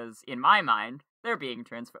 but because, in my mind, they're being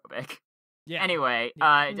transphobic. Yeah.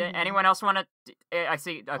 Yeah. Anyone else want to... I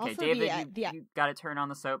see... Okay, Also David, you got to turn on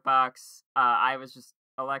the soapbox. I was just...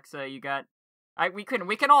 Alexa, you got... We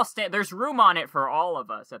can all stand... There's room on it for all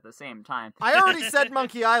of us at the same time. I already said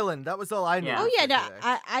Monkey Island. That was all I knew. Yeah. Oh yeah, no, today.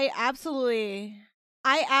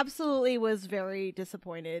 I absolutely was very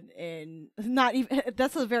disappointed in not even.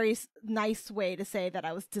 That's a very nice way to say that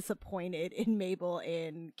I was disappointed in Mabel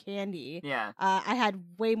and Candy. Yeah. I had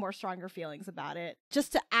way more stronger feelings about it.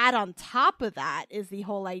 Just to add on top of that is the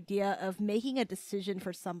whole idea of making a decision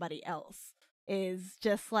for somebody else is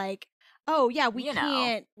just like, oh yeah, we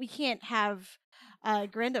can't have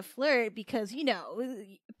Grenda flirt because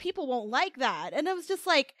people won't like that, and I was just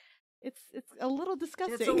like, it's a little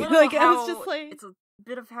disgusting. It's a little I was just like, it's a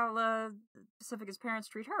bit of how Pacifica's parents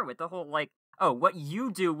treat her with the whole what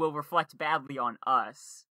you do will reflect badly on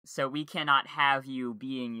us, so we cannot have you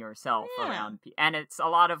being yourself around people. And it's a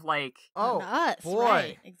lot of on us, boy.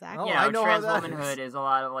 right? Exactly. Oh, I know trans how that womanhood is a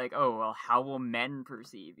lot of how will men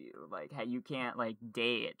perceive you? How you can't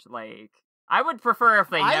date. I would prefer if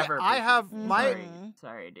they never. I have perceived- my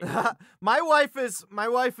sorry, dude. my wife is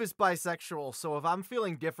bisexual, so if I'm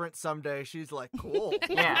feeling different someday, she's like, cool.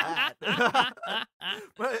 Yeah.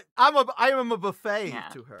 But I am a buffet Yeah.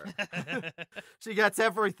 to her. She gets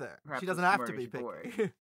everything. Perhaps She doesn't a have to be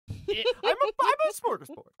smorgasbord. picky. I'm a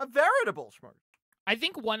smorgasbord. A veritable smorgasbord. I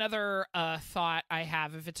think one other thought I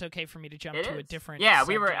have, if it's okay for me to jump It to a is. different Yeah,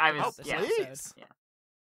 subject I of was- this yeah. episode. Please. Yeah.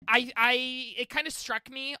 It kind of struck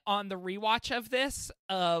me on the rewatch of this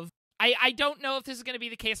I don't know if this is going to be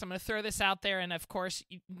the case. I'm going to throw this out there, and of course,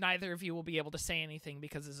 neither of you will be able to say anything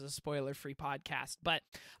because this is a spoiler-free podcast. But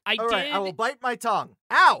I will bite my tongue.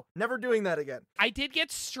 Ow! Never doing that again. I did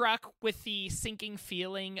get struck with the sinking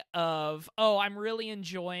feeling of, oh, I'm really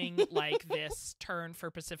enjoying this turn for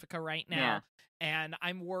Pacifica right now. Yeah. And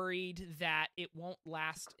I'm worried that it won't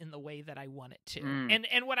last in the way that I want it to. Mm.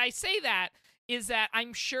 And when I say that is that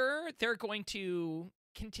I'm sure they're going to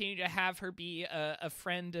continue to have her be a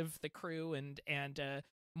friend of the crew and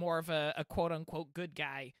more of a quote unquote good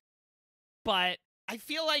guy. But I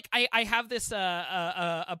feel like I have this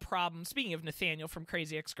a problem, speaking of Nathaniel from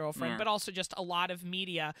Crazy Ex-Girlfriend, but also just a lot of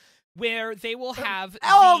media where they will have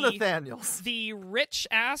Nathaniels, the rich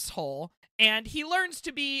asshole, and he learns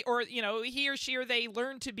to be, or he or she or they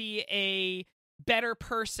learn to be a better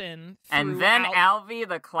person. And then Alvy,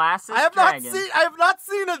 the classist I have dragon. not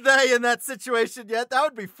seen a they in that situation yet. That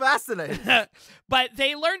would be fascinating. But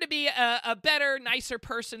they learn to be a better, nicer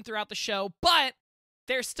person throughout the show, but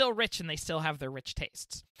they're still rich and they still have their rich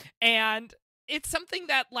tastes. And it's something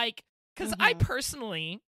that, because I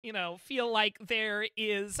personally, feel like there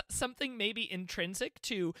is something maybe intrinsic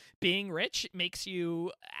to being rich. It makes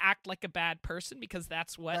you act like a bad person because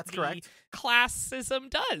that's what classism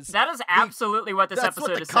does. That is absolutely what this episode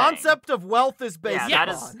what the is saying. concept of wealth is based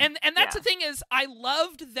on. And that's the thing is, I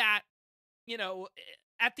loved that,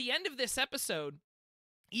 at the end of this episode,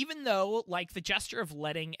 even though the gesture of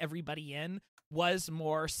letting everybody in was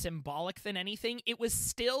more symbolic than anything, it was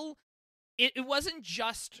still it wasn't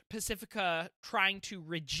just Pacifica trying to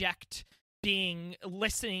reject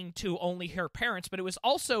listening to only her parents, but it was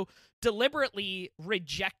also deliberately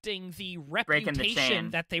rejecting the reputation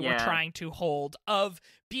that they were trying to hold of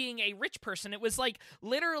being a rich person. It was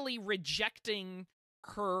literally rejecting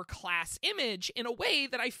her class image in a way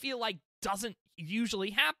that I feel like doesn't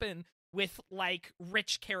usually happen with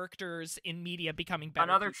rich characters in media becoming better.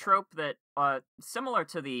 Another trope that similar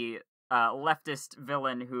to the leftist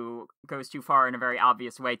villain who goes too far in a very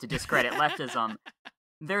obvious way to discredit leftism.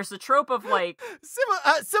 There's the trope of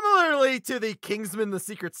similarly to the Kingsman the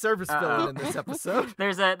Secret Service villain in this episode.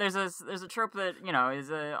 There's a trope that is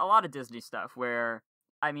a lot of Disney stuff where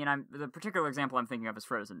the particular example I'm thinking of is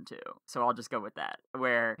Frozen 2, so I'll just go with that.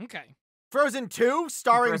 Where Frozen 2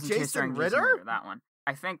 starring Frozen 2 Jason Ritter? That one.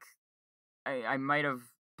 I think I might have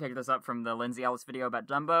picked this up from the Lindsay Ellis video about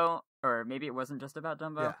Dumbo, or maybe it wasn't just about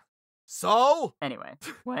Dumbo. Yeah. So? Anyway,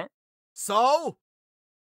 what? So?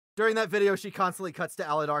 During that video, she constantly cuts to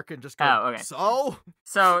Alan Arkin just going, oh, okay. So?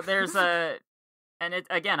 So there's a And it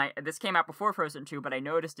again, this came out before Frozen 2, but I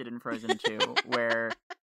noticed it in Frozen 2, where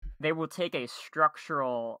they will take a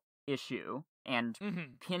structural issue and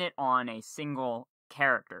pin it on a single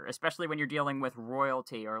character, especially when you're dealing with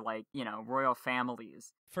royalty or like, royal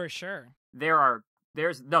families. For sure.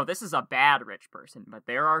 This is a bad rich person, but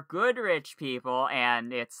there are good rich people,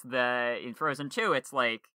 and in Frozen 2, it's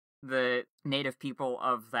like the native people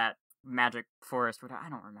of that magic forest. I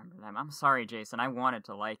don't remember them. I'm sorry, Jason. I wanted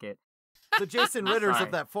to like it. The Jason Ritters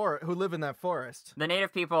of that forest who live in that forest. The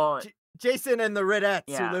native people. Jason and the Rittettes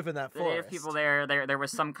who live in that forest. The native people there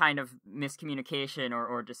was some kind of miscommunication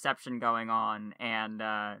or deception going on, and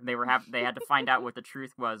they had to find out what the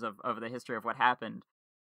truth was of the history of what happened.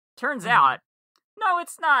 Turns out, no,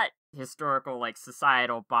 it's not historical, like,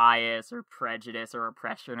 societal bias or prejudice or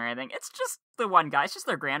oppression or anything. It's just the one guy. It's just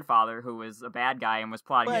their grandfather who was a bad guy and was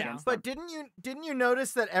plotting against them. But didn't you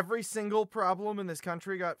notice that every single problem in this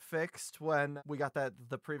country got fixed when we got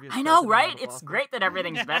the previous? I know, right? It's great that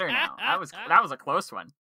everything's better now. That was a close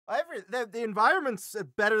one. The environment's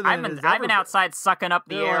better than I've been outside sucking up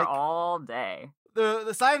the air all day.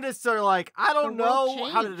 The scientists are like, I don't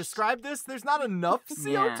know how to describe this. There's not enough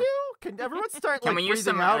CO2. Yeah. Can everyone start Can we use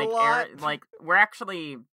some out a lot? air? Like, we're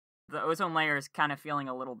actually, the ozone layer is kind of feeling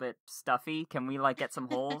a little bit stuffy. Can we get some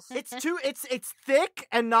holes? It's thick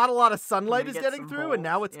and not a lot of sunlight is getting through, holes? And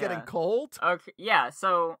now it's getting cold. Okay, yeah.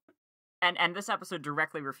 So, and this episode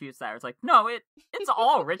directly refutes that. It's like, no, it's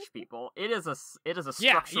all rich people. It is a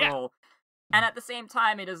structural, and at the same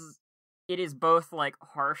time, it is both like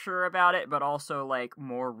harsher about it, but also like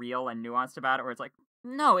more real and nuanced about it. Where it's like,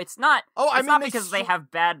 no, it's not. It's not because they have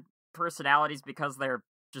bad personalities because they're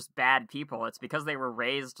just bad people. It's because they were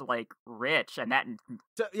raised like rich, and that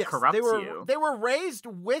corrupts you. They were raised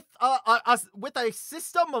with a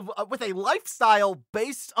system of with a lifestyle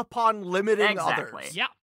based upon limiting others.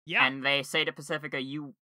 Yeah. And they say to Pacifica,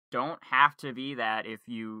 you don't have to be that if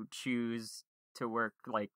you choose to work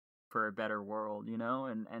like for a better world,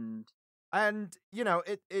 And,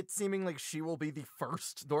 it's seeming like she will be the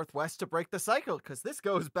first Northwest to break the cycle, because this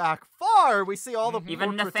goes back far. We see all the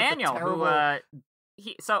even Nathaniel, who,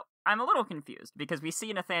 so I'm a little confused, because we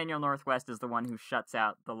see Nathaniel Northwest as the one who shuts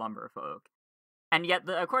out the lumber folk. And yet,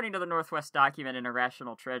 according to the Northwest document in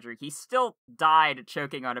Irrational Treasury, he still died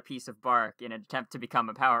choking on a piece of bark in an attempt to become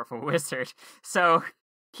a powerful wizard. So,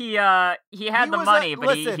 he had the money,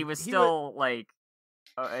 but he was still,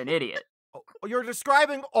 an idiot. You're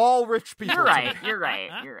describing all rich people. You're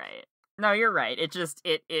right. No, you're right. It just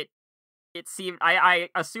it seemed I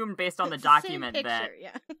assumed based on the document that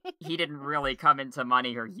he didn't really come into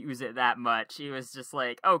money or use it that much. He was just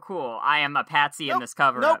like, "Oh, cool, I am a patsy in this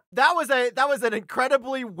cover up." That was an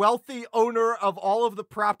incredibly wealthy owner of all of the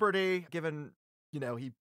property. Given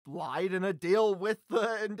he lied in a deal with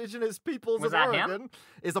the indigenous peoples of Oregon,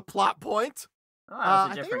 is a plot point. Oh, that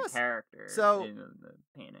was a different character. So in the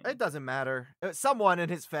painting. It doesn't matter. Someone in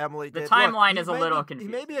his family did. The timeline is a little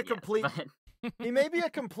confusing. He may be a complete. He may be a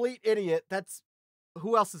complete idiot. That's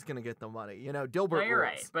who else is going to get the money? Dilbert. No, you're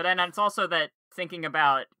right. But then it's also that thinking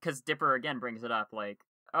about, because Dipper again brings it up, like,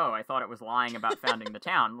 oh, I thought it was lying about founding the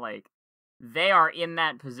town. Like, they are in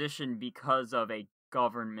that position because of a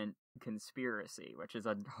government conspiracy, which is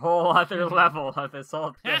a whole other level of this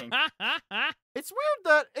whole thing. It's weird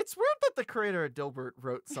that the creator of Dilbert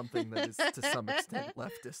wrote something that is to some extent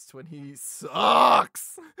leftist when he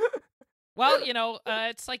sucks. Well,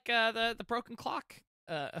 it's like the broken clock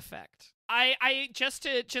effect. I just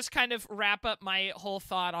kind of wrap up my whole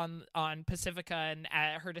thought on Pacifica and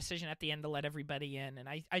her decision at the end to let everybody in, and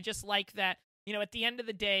I just like that, at the end of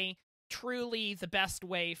the day, truly the best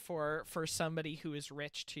way for somebody who is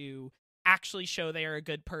rich to actually show they are a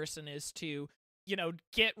good person is to,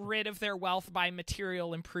 get rid of their wealth by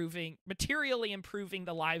materially improving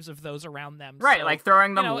the lives of those around them. Right, so, like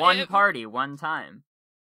throwing them one party one time.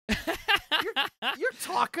 You're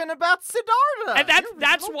talking about Siddhartha. And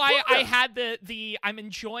that's why I had the I'm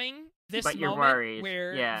enjoying this but moment worried.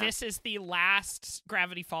 where this is the last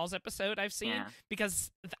Gravity Falls episode I've seen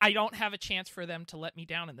because I don't have a chance for them to let me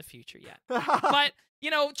down in the future yet. But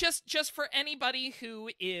just for anybody who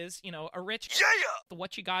is, a rich,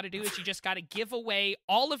 what you got to do is you just got to give away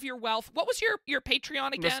all of your wealth. What was your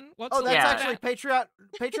Patreon again? That's actually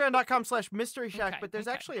Patreon.com/Mystery Shack. But there's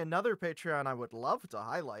actually another Patreon I would love to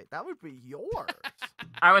highlight. That would be yours.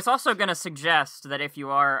 I was also going to suggest that if you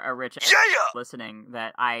are a rich listening,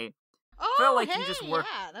 that I Oh, feel like hey, you just work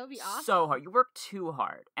yeah, that would be awesome. so hard. You work too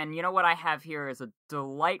hard. And you know what I have here is a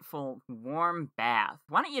delightful warm bath.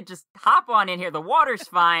 Why don't you just hop on in here? The water's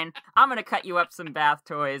fine. I'm gonna cut you up some bath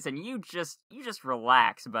toys, and you just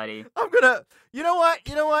relax, buddy. You know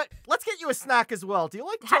what? Let's get you a snack as well. Do you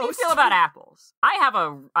like toast? How do you feel about apples? I have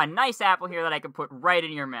a nice apple here that I can put right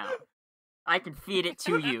in your mouth. I can feed it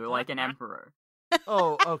to you like an emperor.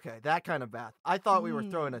 Oh, okay, that kind of bath. I thought we were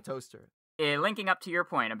throwing a toaster. Linking up to your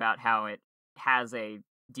point about how it has a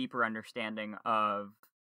deeper understanding of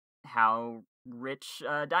how rich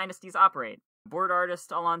dynasties operate. Board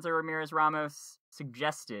artist Alonso Ramirez Ramos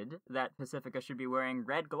suggested that Pacifica should be wearing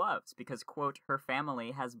red gloves because, quote, her family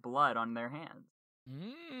has blood on their hands.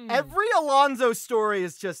 Every Alonso story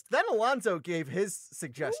is just, then Alonso gave his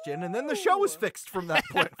suggestion, and then the show was fixed from that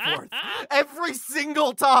point forth. Every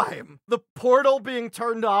single time. The portal being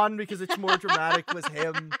turned on because it's more dramatic was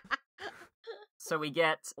him. So we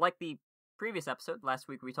get, like the previous episode, last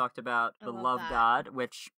week we talked about the love god,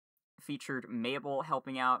 which featured Mabel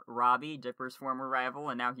helping out Robbie, Dipper's former rival,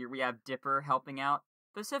 and now here we have Dipper helping out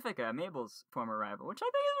Pacifica, Mabel's former rival, which I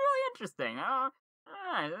think is really interesting.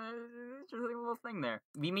 Interesting little thing there.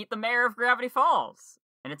 We meet the mayor of Gravity Falls,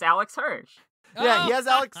 and it's Alex Hirsch. Yeah,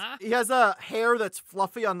 he has a hair that's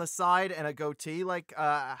fluffy on the side and a goatee, like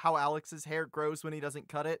how Alex's hair grows when he doesn't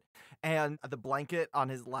cut it, and the blanket on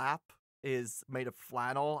his lap is made of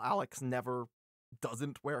flannel. Alex never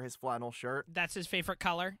doesn't wear his flannel shirt. That's his favorite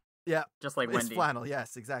color. Yeah, just like it's Wendy. Flannel.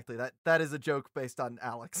 Yes, exactly. That is a joke based on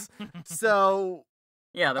Alex. So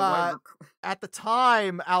yeah, at the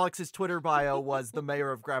time, Alex's Twitter bio was the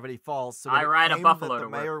mayor of Gravity Falls. So I ride a buffalo. The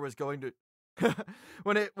mayor was going to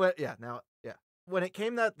when it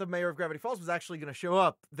came that the mayor of Gravity Falls was actually going to show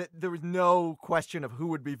up, there was no question of who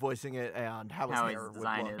would be voicing it and how his hair would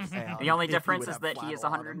look. The only difference is that he is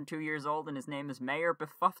 102 years old and his name is Mayor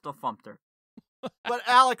Befufflefumpter. But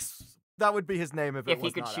Alex, that would be his name if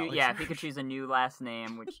he could not choose. Alex. Yeah, if he could choose a new last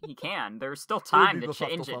name, which he can. There's still time to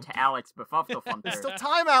change it to Alex Befufflefumpter. There's still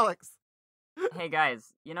time, Alex. Hey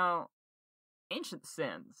guys, Ancient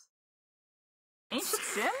Sins. Ancient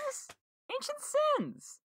Sins? Ancient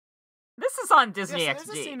Sins. This is on Disney XD. There's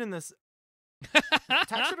a scene in this.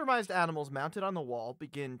 Taxidermized animals mounted on the wall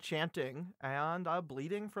begin chanting and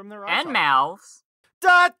bleeding from their eyes. And mouths.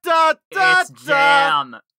 Da da da it's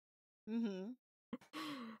jam. Mm-hmm.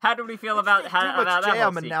 How do we feel about that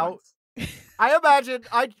jam? And now, I imagine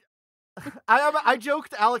I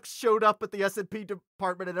joked Alex showed up at the S&P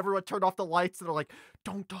department and everyone turned off the lights and they're like,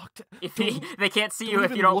 "Don't talk to." They can't see you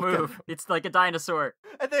if you don't move. It's like a dinosaur.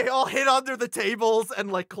 And they all hid under the tables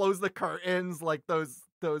and like close the curtains like those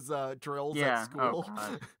drills at school. Oh, God.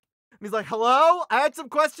 And he's like, "Hello, I had some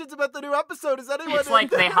questions about the new episode. Is anyone?" It's like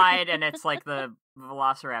they hide, and it's like the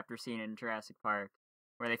Velociraptor scene in Jurassic Park,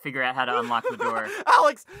 where they figure out how to unlock the door.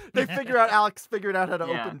 Alex figured out how to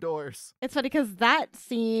open doors. It's funny because that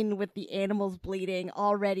scene with the animals bleeding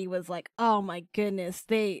already was like, oh my goodness,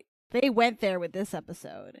 they went there with this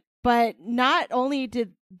episode. But not only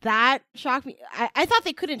did that shock me, I thought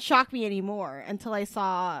they couldn't shock me anymore until I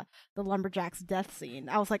saw the lumberjack's death scene.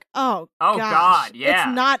 I was like, oh God, yeah.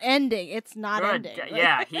 It's not ending. It's not ending.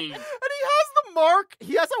 Yeah, And he has the mark.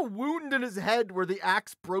 He has a wound in his head where the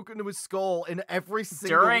axe broke into his skull in every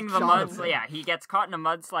single during the shot mudslide. Yeah, he gets caught in a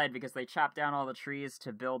mudslide because they chopped down all the trees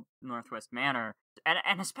to build Northwest Manor.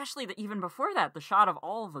 And especially even before that, the shot of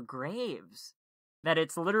all the graves. That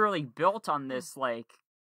it's literally built on this, like,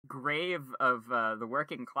 grave of the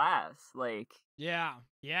working class. Like, yeah.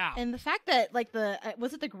 And the fact that, like,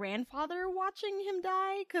 was it the grandfather watching him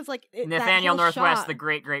die? Because, like, Nathaniel Northwest, shot, the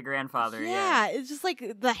great-great-grandfather. Yeah, it's just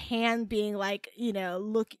like the hand being like,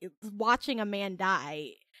 watching a man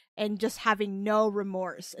die and just having no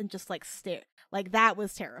remorse and just like stare. Like, that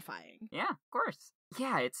was terrifying. Yeah, of course.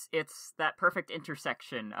 Yeah, it's that perfect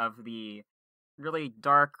intersection of the really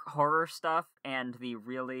dark horror stuff and the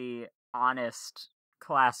really honest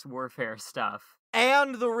class warfare stuff.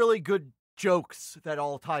 And the really good jokes that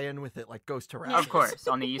all tie in with it, like Ghost Harassers. Of course,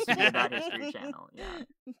 on the Used to Be About History channel, yeah.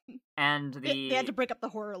 And they had to break up the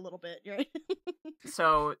horror a little bit, right?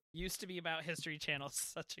 So Used to Be About History channel,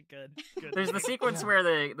 such a good there's the sequence where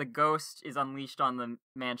the ghost is unleashed on the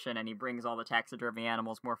mansion and he brings all the taxidermy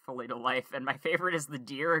animals more fully to life, and my favorite is the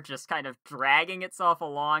deer just kind of dragging itself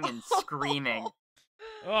along and screaming.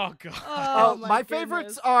 Oh god. Oh, my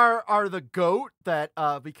favorites are the goat that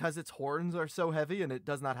because its horns are so heavy and it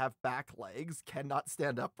does not have back legs, cannot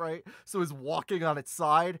stand upright, so is walking on its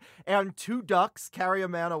side, and two ducks carry a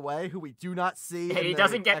man away who we do not see. He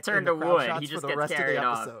doesn't get turned to wood. He just gets carried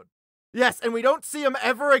off. Yes, and we don't see him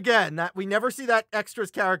ever again. We never see that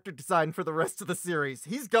extra's character design for the rest of the series.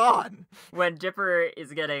 He's gone. When Dipper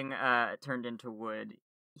is getting turned into wood,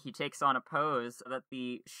 he takes on a pose that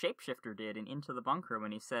the shapeshifter did in Into the Bunker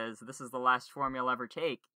when he says, "This is the last form you'll ever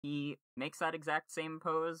take." He makes that exact same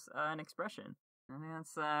pose and expression. I mean,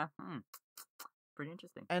 that's pretty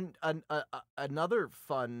interesting. And another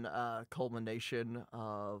fun culmination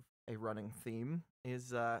of a running theme is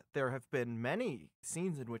there have been many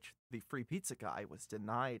scenes in which the free pizza guy was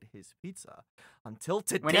denied his pizza until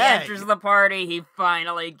today. When he enters the party, he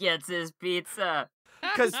finally gets his pizza.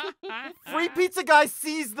 Because free pizza guy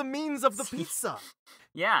sees the means of the pizza.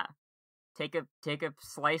 Yeah. Take a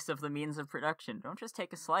slice of the means of production. Don't just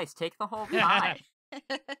take a slice. Take the whole pie.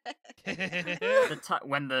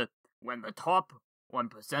 When the top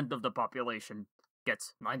 1% of the population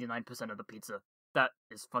gets 99% of the pizza, that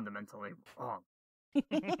is fundamentally wrong.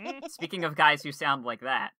 Speaking of guys who sound like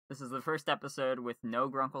that, this is the first episode with no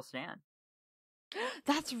Grunkle Stan.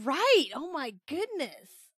 That's right. Oh my goodness.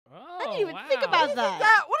 Oh, I didn't even think about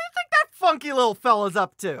that. What do you think that funky little fella's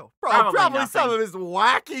up to? Probably some of his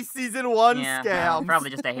wacky season 1 scams. Probably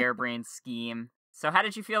just a harebrained scheme. So how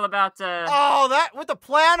did you feel about that with a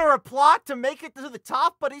plan or a plot to make it to the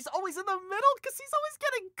top, but he's always in the middle because he's always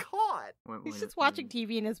getting caught. He's just watching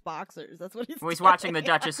TV in his boxers. That's what he's doing. He's watching the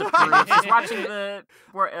Duchess of Peru. He's watching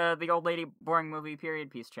the old lady boring movie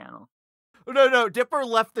period piece channel. No, Dipper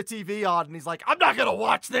left the TV on, and he's like, "I'm not gonna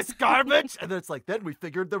watch this garbage." And then it's like, then we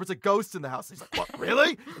figured there was a ghost in the house. He's like, "What,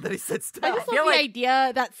 really?" And then he sits down. I just love the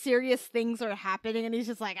idea that serious things are happening, and he's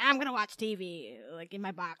just like, "I'm gonna watch TV, like, in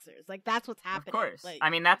my boxers." Like, that's what's happening. Of course. Like, I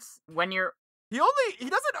mean, that's when you're... He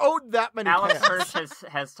doesn't own that many Alex pants. Hirsch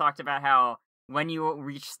has talked about how when you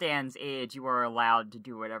reach Stan's age, you are allowed to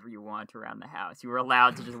do whatever you want around the house. You are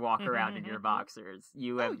allowed to just walk around in your boxers.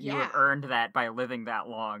 You have earned that by living that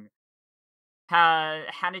long.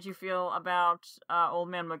 How did you feel about Old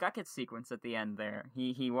Man McGucket's sequence at the end there?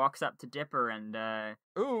 He walks up to Dipper and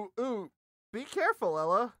Ooh, be careful,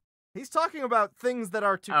 Ella. He's talking about things that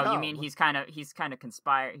are to come. Oh, you mean he's kind of he's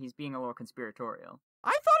being a little conspiratorial.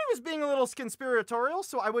 I thought he was being a little conspiratorial,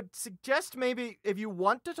 so I would suggest maybe if you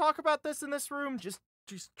want to talk about this in this room, just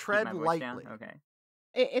tread lightly. Okay.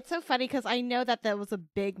 It's so funny because I know that was a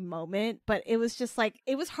big moment, but it was just like,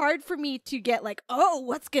 it was hard for me to get like, oh,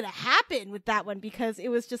 what's going to happen with that one? Because it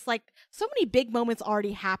was just like, so many big moments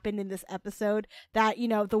already happened in this episode that,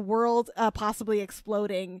 the world possibly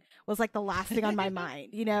exploding was like the last thing on my mind,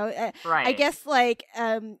 Right. I guess like,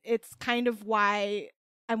 it's kind of why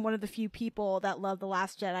I'm one of the few people that love The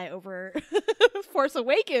Last Jedi over Force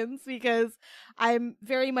Awakens, because I'm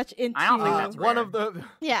very much into... I don't think that's one of the...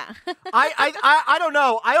 Yeah. I don't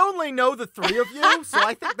know. I only know the three of you, so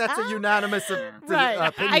I think that's a unanimous right.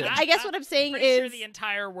 opinion. I guess what I'm saying pretty is... sure the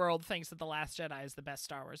entire world thinks that The Last Jedi is the best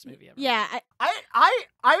Star Wars movie ever. Yeah. I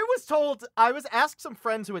was told... I was asked some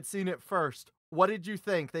friends who had seen it first, what did you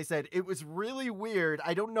think? They said, it was really weird.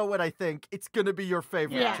 I don't know what I think. It's going to be your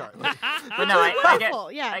favorite, Charlie. But no,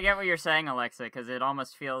 I get what you're saying, Alexa, because it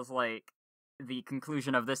almost feels like the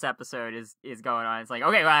conclusion of this episode is going on. It's like,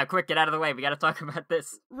 okay, quick, get out of the way. We got to talk about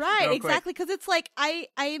this. Right, exactly. Because it's like, I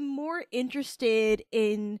am more interested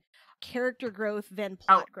in character growth than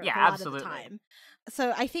plot growth a lot of the time.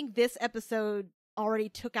 So I think this episode already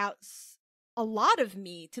took out a lot of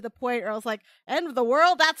me to the point where I was like, end of the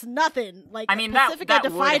world, that's nothing. Like, I mean, Pacifica that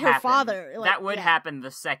defied her father. Like, that would happen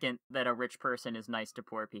the second that a rich person is nice to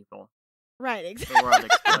poor people. Right, exactly. The world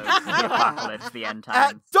explodes. The apocalypse, the end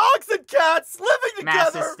times. Dogs and cats living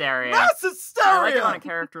together! Mass hysteria. Mass hysteria! I like it on a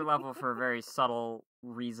character level for a very subtle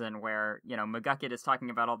reason where, McGucket is talking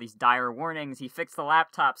about all these dire warnings. He fixed the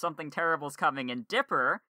laptop, something terrible's coming, and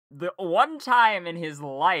Dipper, the one time in his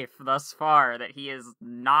life thus far that he is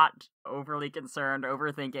not overly concerned,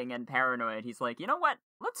 overthinking, and paranoid, he's like, you know what?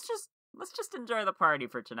 Let's just enjoy the party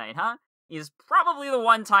for tonight, huh? Is probably the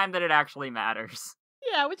one time that it actually matters.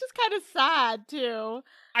 Yeah, which is kind of sad too.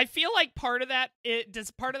 I feel like part of that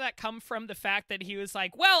come from the fact that he was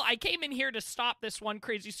like, well, I came in here to stop this one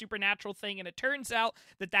crazy supernatural thing, and it turns out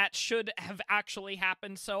that should have actually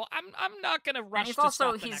happened. So I'm not gonna rush. And to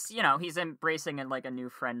also stop the next he's embracing like a new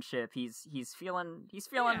friendship. He's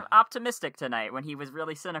feeling optimistic tonight when he was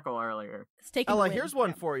really cynical earlier. Ella, here's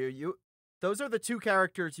one for you. Those are the two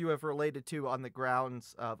characters you have related to on the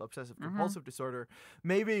grounds of obsessive-compulsive disorder.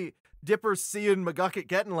 Maybe Dipper's seeing McGucket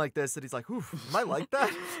getting like this, and he's like, oof, am I like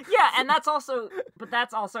that? Yeah, and that's also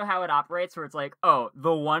how it operates, where it's like, oh,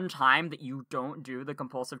 the one time that you don't do the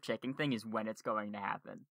compulsive checking thing is when it's going to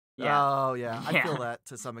happen. Yeah. Oh, yeah. I feel that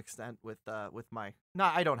to some extent with my... No,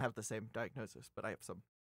 I don't have the same diagnosis, but I have some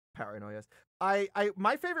paranoias.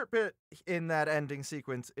 My favorite bit in that ending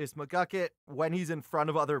sequence is McGucket when he's in front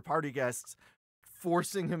of other party guests,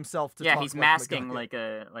 forcing himself to talk he's like masking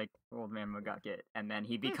McGucket. like old man McGucket, and then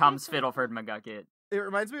he becomes Fiddleford McGucket. It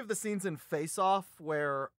reminds me of the scenes in Face Off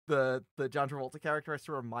where the John Travolta character has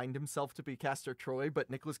to remind himself to be Castor Troy, but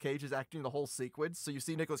Nicolas Cage is acting the whole sequence. So you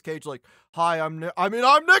see Nicolas Cage like, "Hi, I'm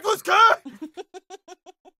Nicolas Cage."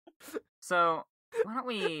 So why don't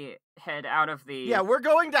we head out of the? Yeah, we are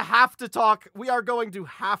going to have to talk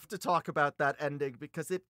about that ending because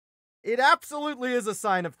it absolutely is a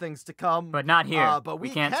sign of things to come. But not here. But we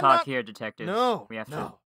can't talk here, detectives. No, we have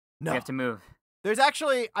to. We have to move. There's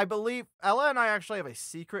actually, I believe, Ella and I actually have a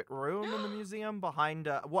secret room in the museum behind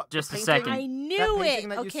what? Just a second. I knew it.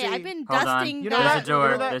 Okay, I've been Hold dusting. On. You know There's that? a door.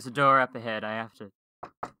 You know that? There's a door up ahead. I have to.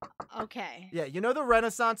 Okay. Yeah, you know the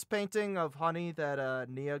Renaissance painting of Honey that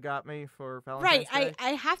Nia got me for Valentine's Day? Right.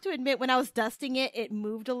 I have to admit, when I was dusting it, it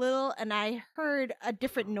moved a little, and I heard a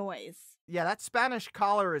different noise. Yeah, that Spanish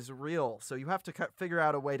collar is real, so you have to figure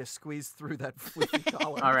out a way to squeeze through that fleecy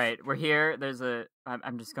collar. All right, we're here. There's a.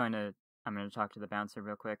 I'm going to talk to the bouncer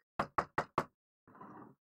real quick.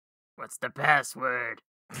 What's the password?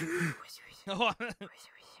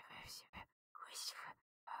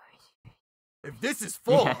 If this is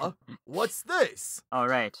for, what's this? All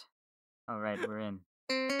right, we're in.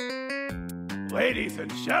 Ladies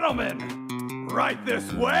and gentlemen, right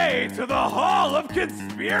this way to the Hall of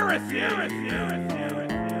Conspiracy.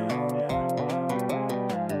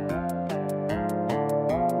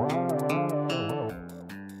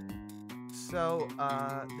 So,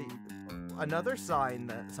 another sign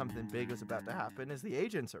that something big is about to happen is the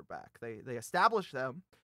agents are back. They established them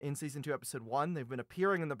in season 2, episode 1. They've been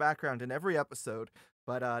appearing in the background in every episode,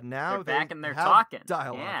 but now they're back and they're have talking.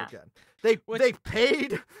 Dialogue again. They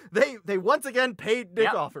once again paid Nick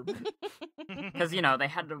Offerman because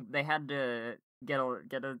they had to get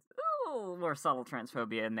a more subtle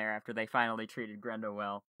transphobia in there after they finally treated Grenda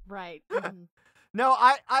well. Right. No,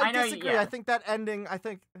 I disagree. Yeah. I think that ending. I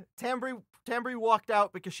think Tambry walked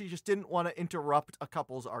out because she just didn't want to interrupt a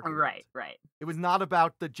couple's argument. Right. It was not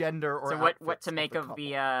about the gender or. So what to make of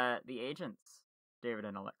the agents, David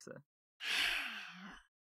and Alexa?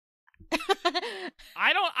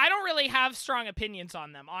 I don't really have strong opinions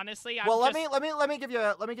on them, honestly. Let me give you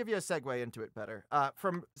a segue into it better.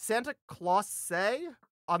 From Santa Claus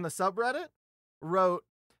on the subreddit wrote.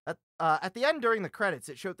 At the end during the credits,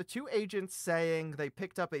 it showed the two agents saying they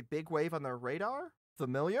picked up a big wave on their radar.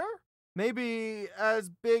 Familiar? Maybe as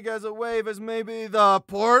big as a wave as maybe the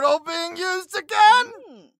portal being used again?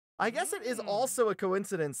 I guess it is also a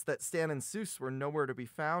coincidence that Stan and Seuss were nowhere to be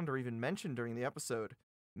found or even mentioned during the episode.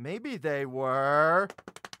 Maybe they were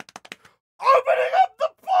opening up the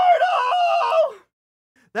portal!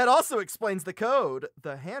 That also explains the code.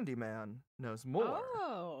 The handyman knows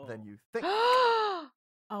more than you think.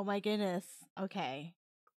 Oh my goodness. Okay.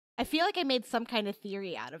 I feel like I made some kind of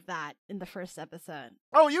theory out of that in the first episode.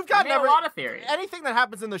 Oh, you've got a lot of theories. Anything that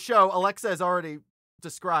happens in the show, Alexa has already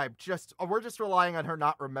described. We're just relying on her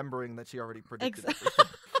not remembering that she already predicted everything.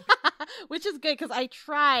 Which is good because I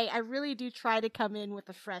really do try to come in with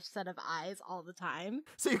a fresh set of eyes all the time.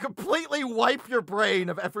 So you completely wipe your brain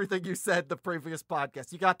of everything you said the previous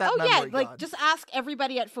podcast. You got that memory gone. Just ask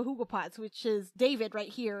everybody at Fahugapots, which is David right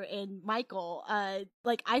here and Michael. I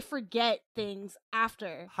forget things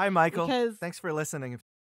after. Hi, Michael. Because thanks for listening.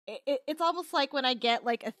 It's almost like when I get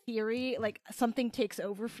like a theory, like something takes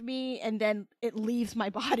over for me and then it leaves my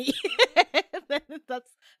body.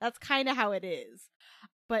 That's kind of how it is.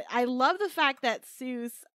 But I love the fact that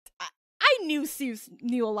Seuss, I knew Seuss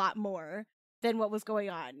knew a lot more than what was going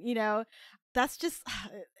on, That's just,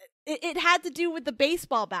 it had to do with the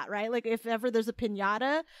baseball bat, right? Like, if ever there's a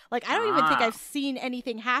piñata, like, I don't even think I've seen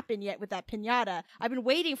anything happen yet with that piñata. I've been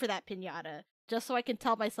waiting for that piñata. Just so I can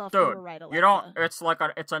tell myself you were right, Alexa.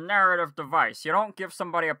 It's a narrative device. You don't give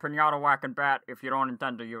somebody a piñata whacking bat if you don't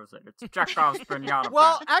intend to use it. It's Chekhov's piñata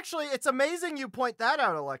bat. Actually, it's amazing you point that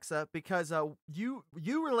out, Alexa, because you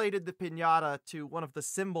related the piñata to one of the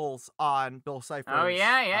symbols on Bill Cipher's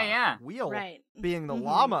wheel, right. being the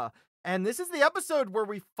llama. And this is the episode where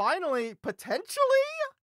we finally, potentially,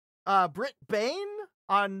 Britt Bain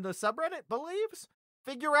on the subreddit believes,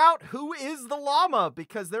 figure out who is the llama,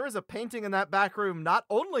 because there is a painting in that back room not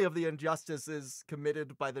only of the injustices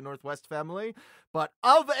committed by the Northwest family, but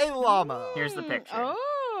of a llama. Here's the picture.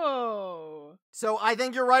 Oh. So I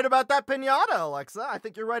think you're right about that piñata, Alexa. I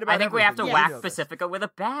think you're right about everything. We have to whack Pacifica with a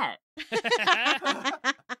bat.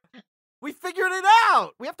 We figured it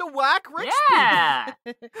out. We have to whack rich people.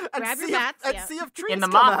 Grab your bats, and see if trees in the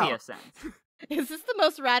come mafia out. sense. Is this the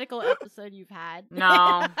most radical episode you've had?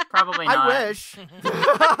 No, probably not. I wish.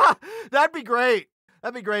 That'd be great.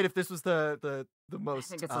 That'd be great if this was the most.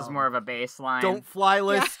 I think this is more of a baseline. Don't fly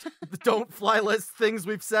list. Don't fly list things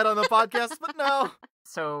we've said on the podcast, but no.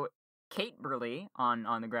 So Kate Burley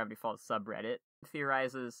on the Gravity Falls subreddit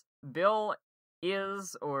theorizes Bill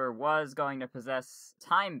is or was going to possess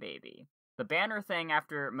Time Baby. The banner thing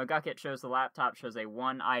after McGucket shows the laptop shows a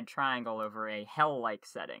one-eyed triangle over a hell-like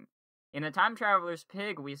setting. In the Time Traveler's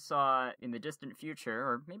Pig, we saw in the distant future,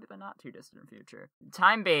 or maybe the not-too-distant future,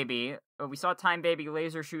 we saw Time Baby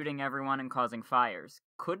laser shooting everyone and causing fires.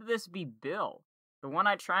 Could this be Bill? The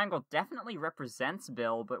one-eyed triangle definitely represents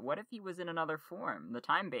Bill, but what if he was in another form, the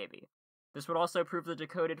Time Baby? This would also prove the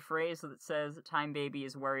decoded phrase that says Time Baby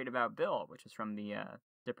is worried about Bill, which is from the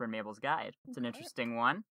Dipper and Mabel's Guide. It's an interesting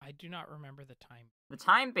one. I do not remember the time. The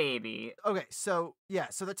Time Baby. Okay, so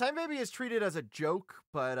the Time Baby is treated as a joke,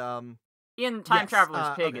 but in Time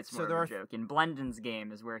Traveler's Pig, okay, it's more of a joke. In Blendon's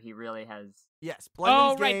game is where he really has. Yes,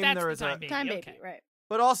 Blendon's right, game. that's There is the Time Baby. Baby, right?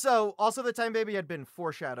 But also the Time Baby had been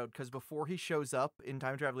foreshadowed because before he shows up in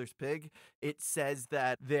Time Traveler's Pig, it says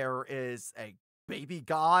that there is a baby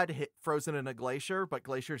god frozen in a glacier, but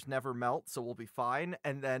glaciers never melt, so we'll be fine.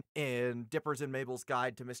 And then in Dipper's and Mabel's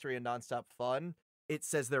Guide to Mystery and Nonstop Fun, it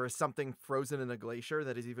says there is something frozen in a glacier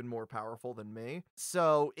that is even more powerful than me.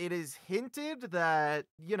 So it is hinted that,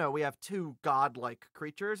 we have two godlike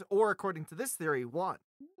creatures, or according to this theory, one.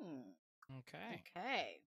 Okay.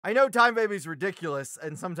 I know Time Baby's ridiculous,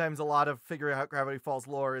 and sometimes a lot of figuring out Gravity Falls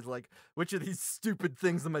lore is like, which of these stupid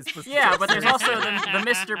things am I supposed to Yeah, but there's also the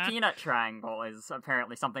Mr. Peanut Triangle is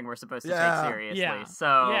apparently something we're supposed to take seriously. Yeah.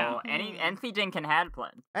 So, anything can have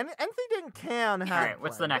plan. And anything can have Alright,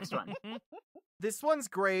 what's the next one? This one's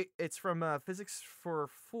great. It's from Physics for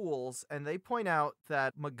Fools, and they point out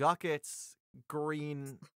that McGucket's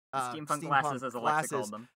green steampunk glasses, as Alexa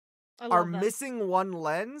called them, are missing one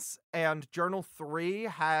lens, and Journal 3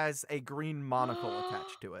 has a green monocle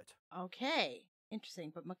attached to it. Okay.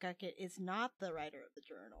 Interesting, but McGucket is not the writer of the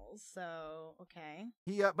journals, so okay.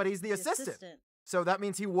 But he's the assistant. So that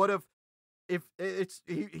means he would have,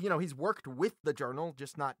 he's worked with the journal,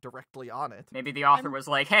 just not directly on it. Maybe the author was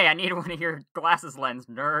like, "Hey, I need one of your glasses lens,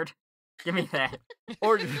 nerd. Give me that."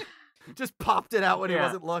 Or just popped it out when he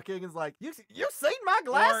wasn't looking. It's like, you seen my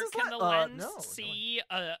glasses? Or can the lens see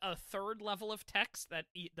a third level of text that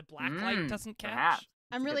the black light doesn't catch? Perhaps.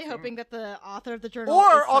 I'm really hoping that the author of the journal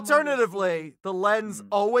Or alternatively, the lens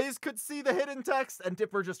always could see the hidden text and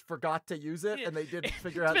Dipper just forgot to use it and they didn't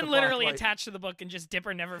figure out the It's been literally attached to the book and just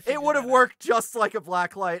Dipper never figured it would have worked just like a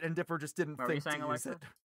black light and Dipper just didn't think to use it.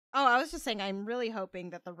 Oh, I was just saying I'm really hoping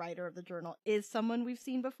that the writer of the journal is someone we've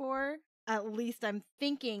seen before. At least I'm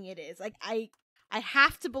thinking it is. Like I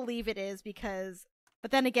have to believe it is because but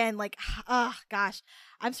then again, like, gosh,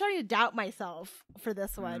 I'm starting to doubt myself for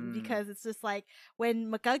this one because it's just like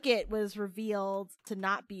when McGucket was revealed to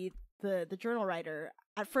not be the journal writer,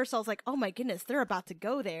 at first I was like, oh my goodness, they're about to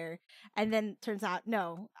go there. And then turns out,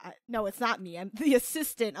 no, it's not me. I'm the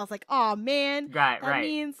assistant. I was like, oh man, that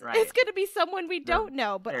means it's going to be someone we don't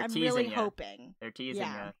know, but I'm really hoping. They're teasing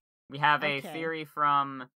you. We have a theory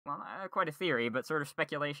from, quite a theory, but sort of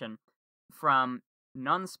speculation from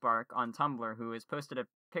Nunspark on Tumblr, who has posted a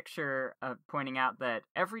picture pointing out that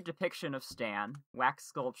every depiction of Stan, wax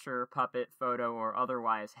sculpture, puppet, photo, or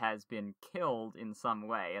otherwise, has been killed in some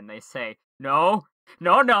way. And they say, no,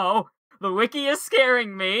 the wiki is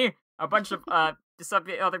scaring me. A bunch of some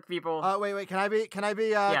other people. Wait, can I be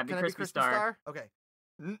Crispy Star? Okay.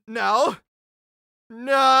 No.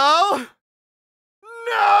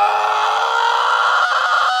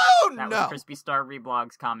 That was Crispy Star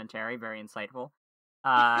Reblog's commentary, very insightful.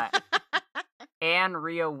 Anne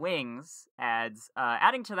Rio Wings adds,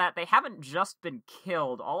 adding to that, they haven't just been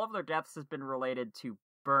killed. All of their deaths has been related to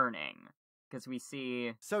burning. Because we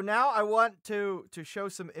see... So now I want to show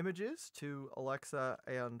some images to Alexa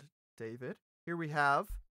and David. Here we have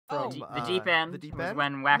from the deep end. The deep was end.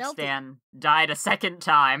 When Waxstan died a second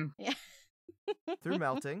time. Yeah. Through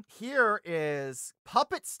melting. Here is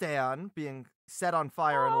Puppet Stan being set on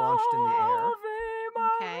fire and launched in the air.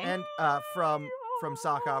 Okay. And from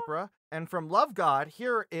Sock Opera. And from Love God,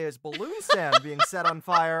 here is Balloon Stan being set on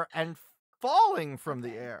fire and falling from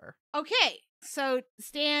the air. Okay, so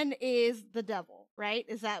Stan is the devil, right?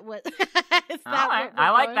 Is that what?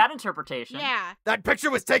 I like that interpretation. Yeah. That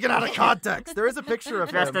picture was taken out of context. There is a picture of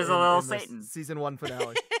him dressed as a little in Satan. Season 1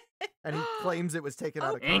 finale. And he claims it was taken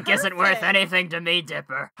out of Ink context. isn't worth anything to me,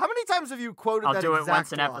 Dipper. How many times have you quoted I'll that do it exact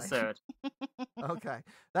once an line? episode. Okay,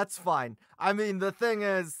 that's fine. I mean, the thing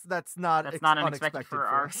is, that's not unexpected for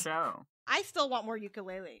our us. show. I still want more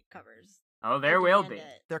ukulele covers. Oh, there will be.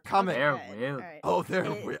 They're coming. There Good. will. All right. Oh, there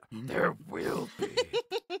will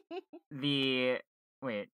be.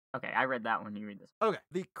 Wait. Okay, I read that one. You read this. Okay.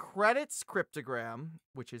 The credits cryptogram,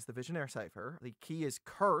 which is the Visionaire cipher, the key is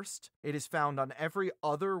cursed. It is found on every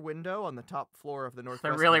other window on the top floor of the Northwest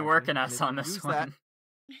They're really Mansion, working and us if you on this use one. that-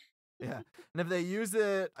 Yeah. And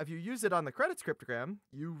if you use it on the credits cryptogram,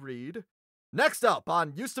 you read, next up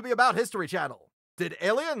on Used to Be About History Channel. Did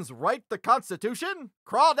aliens write the Constitution?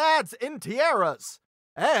 Crawdads in tiaras.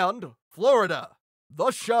 And Florida,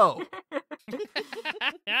 the show.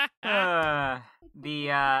 I'm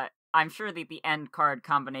sure that the end card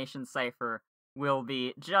combination cipher will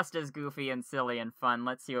be just as goofy and silly and fun.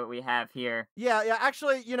 Let's see what we have here. Yeah.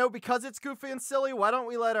 Actually, because it's goofy and silly, why don't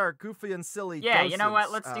we let our goofy and silly Yeah, you know what?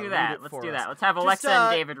 docents, Let's do read that. it Let's for do us. that. Let's have Alexa Just,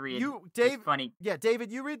 and David read. Dave, funny. Yeah,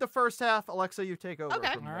 David, you read the first half. Alexa, you take over.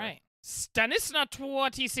 Okay. from All there. right. Stan is not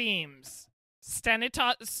what he seems. Stan is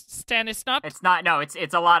not. It's not. No, it's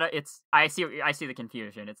a lot of. I see the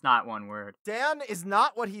confusion. It's not one word. Stan is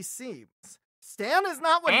not what he seems. Stan is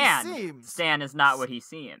not what And he seems. Stan is not what he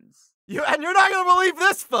seems. You're not gonna believe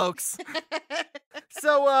this, folks.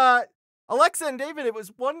 So, Alexa and David, it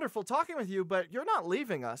was wonderful talking with you, but you're not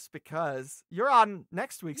leaving us because you're on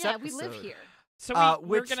next week's Yeah, episode. we live here. So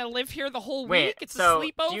which- we're gonna live here the whole Wait, week. It's so a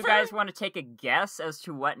sleepover. do you guys want to take a guess as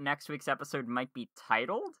to what next week's episode might be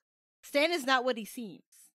titled? Stan is not what he seems.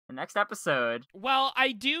 The next episode. Well,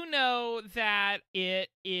 I do know that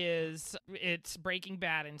it's Breaking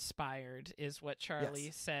Bad inspired, is what Charlie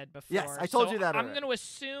said before. Yes, I told So you that I'm already. going to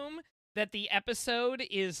assume that the episode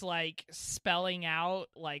is like spelling out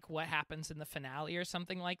like what happens in the finale or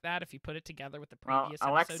something like that. If you put it together with the Well, previous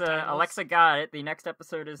episode titles. Alexa got it. The next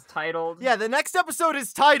episode is titled. Yeah, the next episode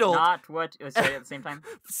is titled Not what. Let's say it at the same time.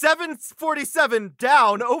 747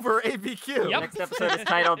 down over ABQ. Yep. Next episode is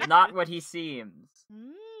titled "Not What He Seems."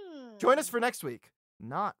 Join us for next week.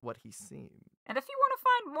 Not what he seems. And if you want to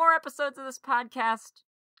find more episodes of this podcast,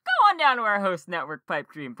 go on down to our host network,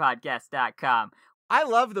 PipeDreamPodcast.com. I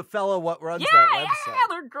love the fellow what runs Yeah, that website. yeah,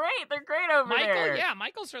 they're great. They're great over there.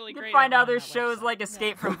 Michael's really You great. can find at running other that shows website. like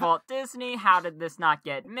Escape from Vault Disney, How Did This Not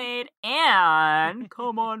Get Made, and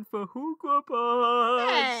Come On for Hookah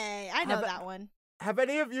Pods. Hey, I know that one. Have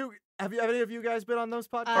any of you guys been on those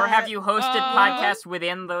podcasts? Or have you hosted podcasts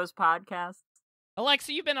within those podcasts?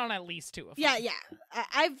 Alexa, you've been on at least 2 of them. Yeah.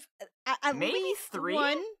 I've at Maybe least 3?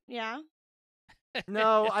 one. Yeah.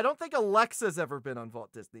 No, I don't think Alexa's ever been on Vault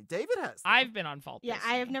Disney. David has. I've been on Vault Yeah,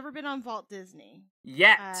 Disney. I have never been on Vault Disney.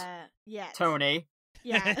 Yet, Yet. Tony.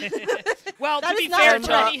 Yeah. Well, That to is be not fair, a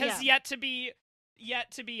Tony joke. has yet to be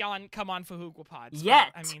on Come On for Hookah Pods. but,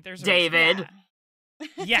 Yet, I mean, there's a David.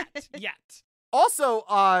 reason. Yet. Also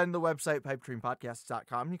on the website,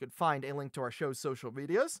 pipedreampodcasts.com, you can find a link to our show's social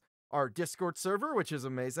medias, our Discord server, which is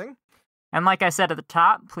amazing. And like I said at the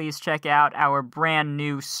top, please check out our brand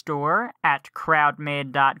new store at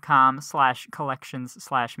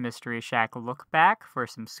crowdmade.com/collections/mystery shack lookback for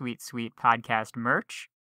some sweet, sweet podcast merch.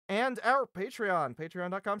 And our Patreon,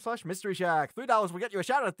 patreon.com/mystery shack. $3 will get you a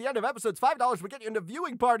shout out at the end of episodes. $5 will get you into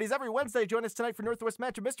viewing parties every Wednesday. Join us tonight for Northwest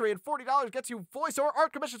Mansion Mystery, and $40 gets you voice or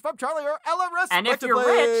art commissions from Charlie or Ella, respectively. And if you're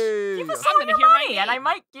rich, give us some of your money, and I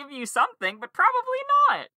might give you something, but probably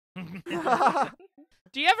not.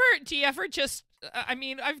 Do you ever just, I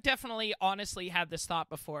mean, I've definitely honestly had this thought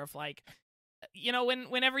before of like,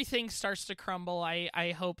 when everything starts to crumble,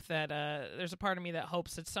 I hope that there's a part of me that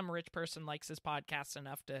hopes that some rich person likes this podcast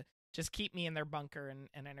enough to just keep me in their bunker and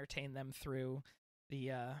entertain them through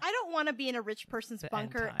the I don't want to be in a rich person's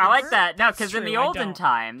bunker. I like ever. that. No, That's because in true, the I olden don't.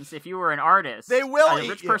 times, if you were an artist, They will a eat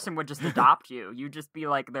rich you. person would just adopt you. You'd just be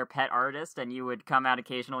like their pet artist, and you would come out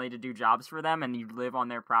occasionally to do jobs for them, and you'd live on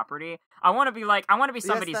their property. I want to be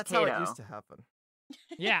somebody's yes, that's Cato. how it used to happen.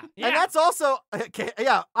 yeah. And that's also,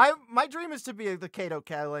 my dream is to be the Cato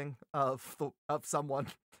Kaling of someone.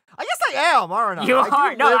 I guess I am, aren't I? You I do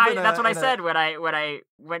are. No, live in that's what I in said when I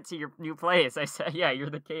went to your new place. I said, yeah, you're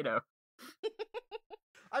the Cato.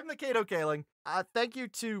 I'm the Cato Kaling. Thank you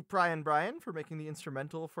to Brian for making the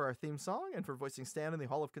instrumental for our theme song and for voicing Stan in the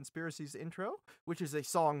Hall of Conspiracies intro, which is a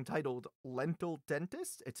song titled Lentil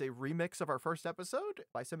Dentist. It's a remix of our first episode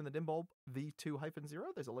by Sim and the Dimbulb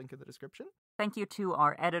V2-0. There's a link in the description. Thank you to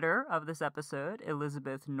our editor of this episode,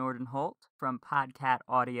 Elizabeth Nordenholt from Podcat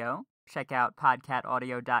Audio. Check out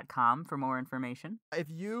podcataudio.com for more information. If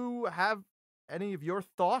you have any of your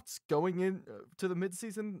thoughts going in to the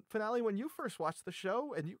mid-season finale when you first watched the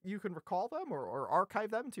show, and you can recall them or archive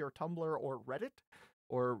them to your Tumblr or Reddit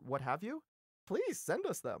or what have you, please send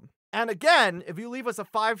us them. And again, if you leave us a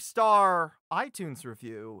 5-star iTunes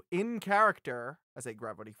review in character as a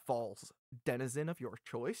Gravity Falls denizen of your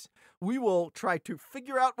choice, we will try to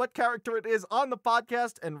figure out what character it is on the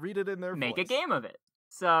podcast and read it in their Make voice. a game of it.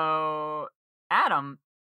 So, Adam.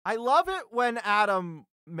 I love it when Adam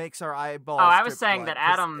makes our eyeballs. Oh, I was drip saying blood, that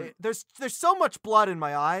Adam. there's so much blood in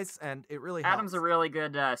my eyes, and it really helps. Adam's a really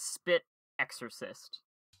good spit exorcist.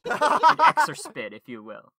 Exorspit, if you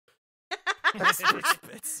will.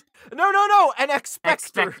 No, an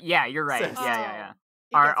expector. Yeah, you're right. Yeah.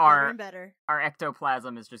 Better. Our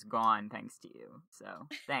ectoplasm is just gone thanks to you. So,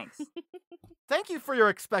 thanks. Thank you for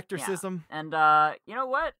your expectorcism. Yeah. And you know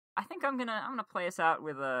what? I think I'm gonna play us out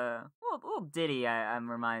with a little ditty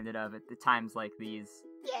I'm reminded of at the times like these.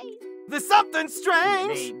 Yay! There's something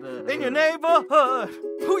strange in your neighborhood.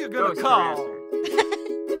 Who you gonna call?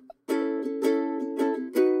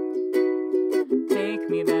 Take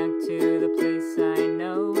me back to the place I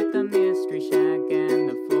know with the mystery shack and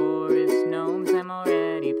the forest gnomes. I'm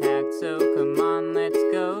already packed, so come on, let's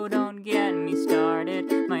go. Don't get me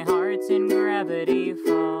started. My heart's in Gravity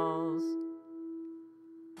Falls.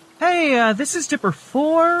 Hey, this is Dipper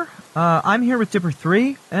 4. I'm here with Dipper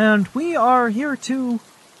 3, and we are here to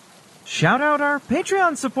shout out our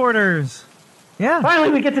Patreon supporters. Yeah.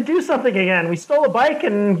 Finally, we get to do something again. We stole a bike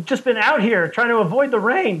and just been out here trying to avoid the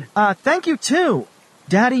rain. Thank you, too.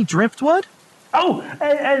 Daddy Driftwood? Oh,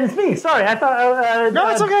 and it's me. Sorry, I thought... no,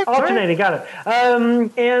 it's okay. Alternating, got it.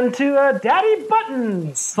 And to Daddy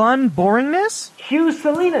Buttons. Fun Boringness? Hugh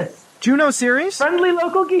Salinas. Juno Series. Friendly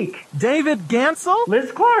Local Geek. David Gansel.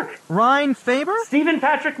 Liz Clark. Ryan Faber. Stephen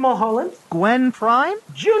Patrick Mulholland. Gwen Prime.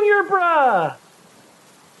 Junior Bruh.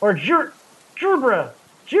 Or Jurbra.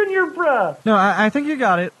 Junior Bruh. No, I think you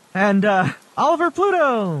got it. And, Oliver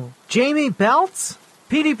Pluto. Jamie Belts.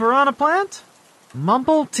 Petey Piranha Plant.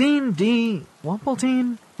 Mumpleteen D.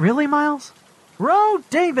 Wumpleteen? Really, Miles? Ro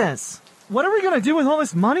Davis. What are we gonna do with all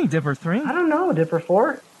this money, Dipper 3? I don't know, Dipper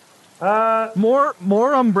 4.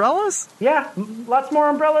 More umbrellas? Yeah, lots more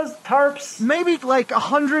umbrellas, tarps. Maybe like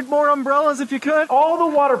 100 more umbrellas if you could. All the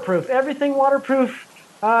waterproof, everything waterproof.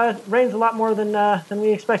 Rains a lot more than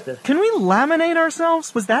we expected. Can we laminate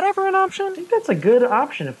ourselves? Was that ever an option? I think that's a good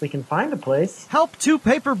option if we can find a place. Help 2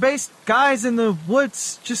 paper-based guys in the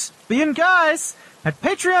woods just being guys at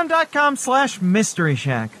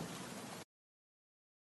patreon.com/mysteryshack.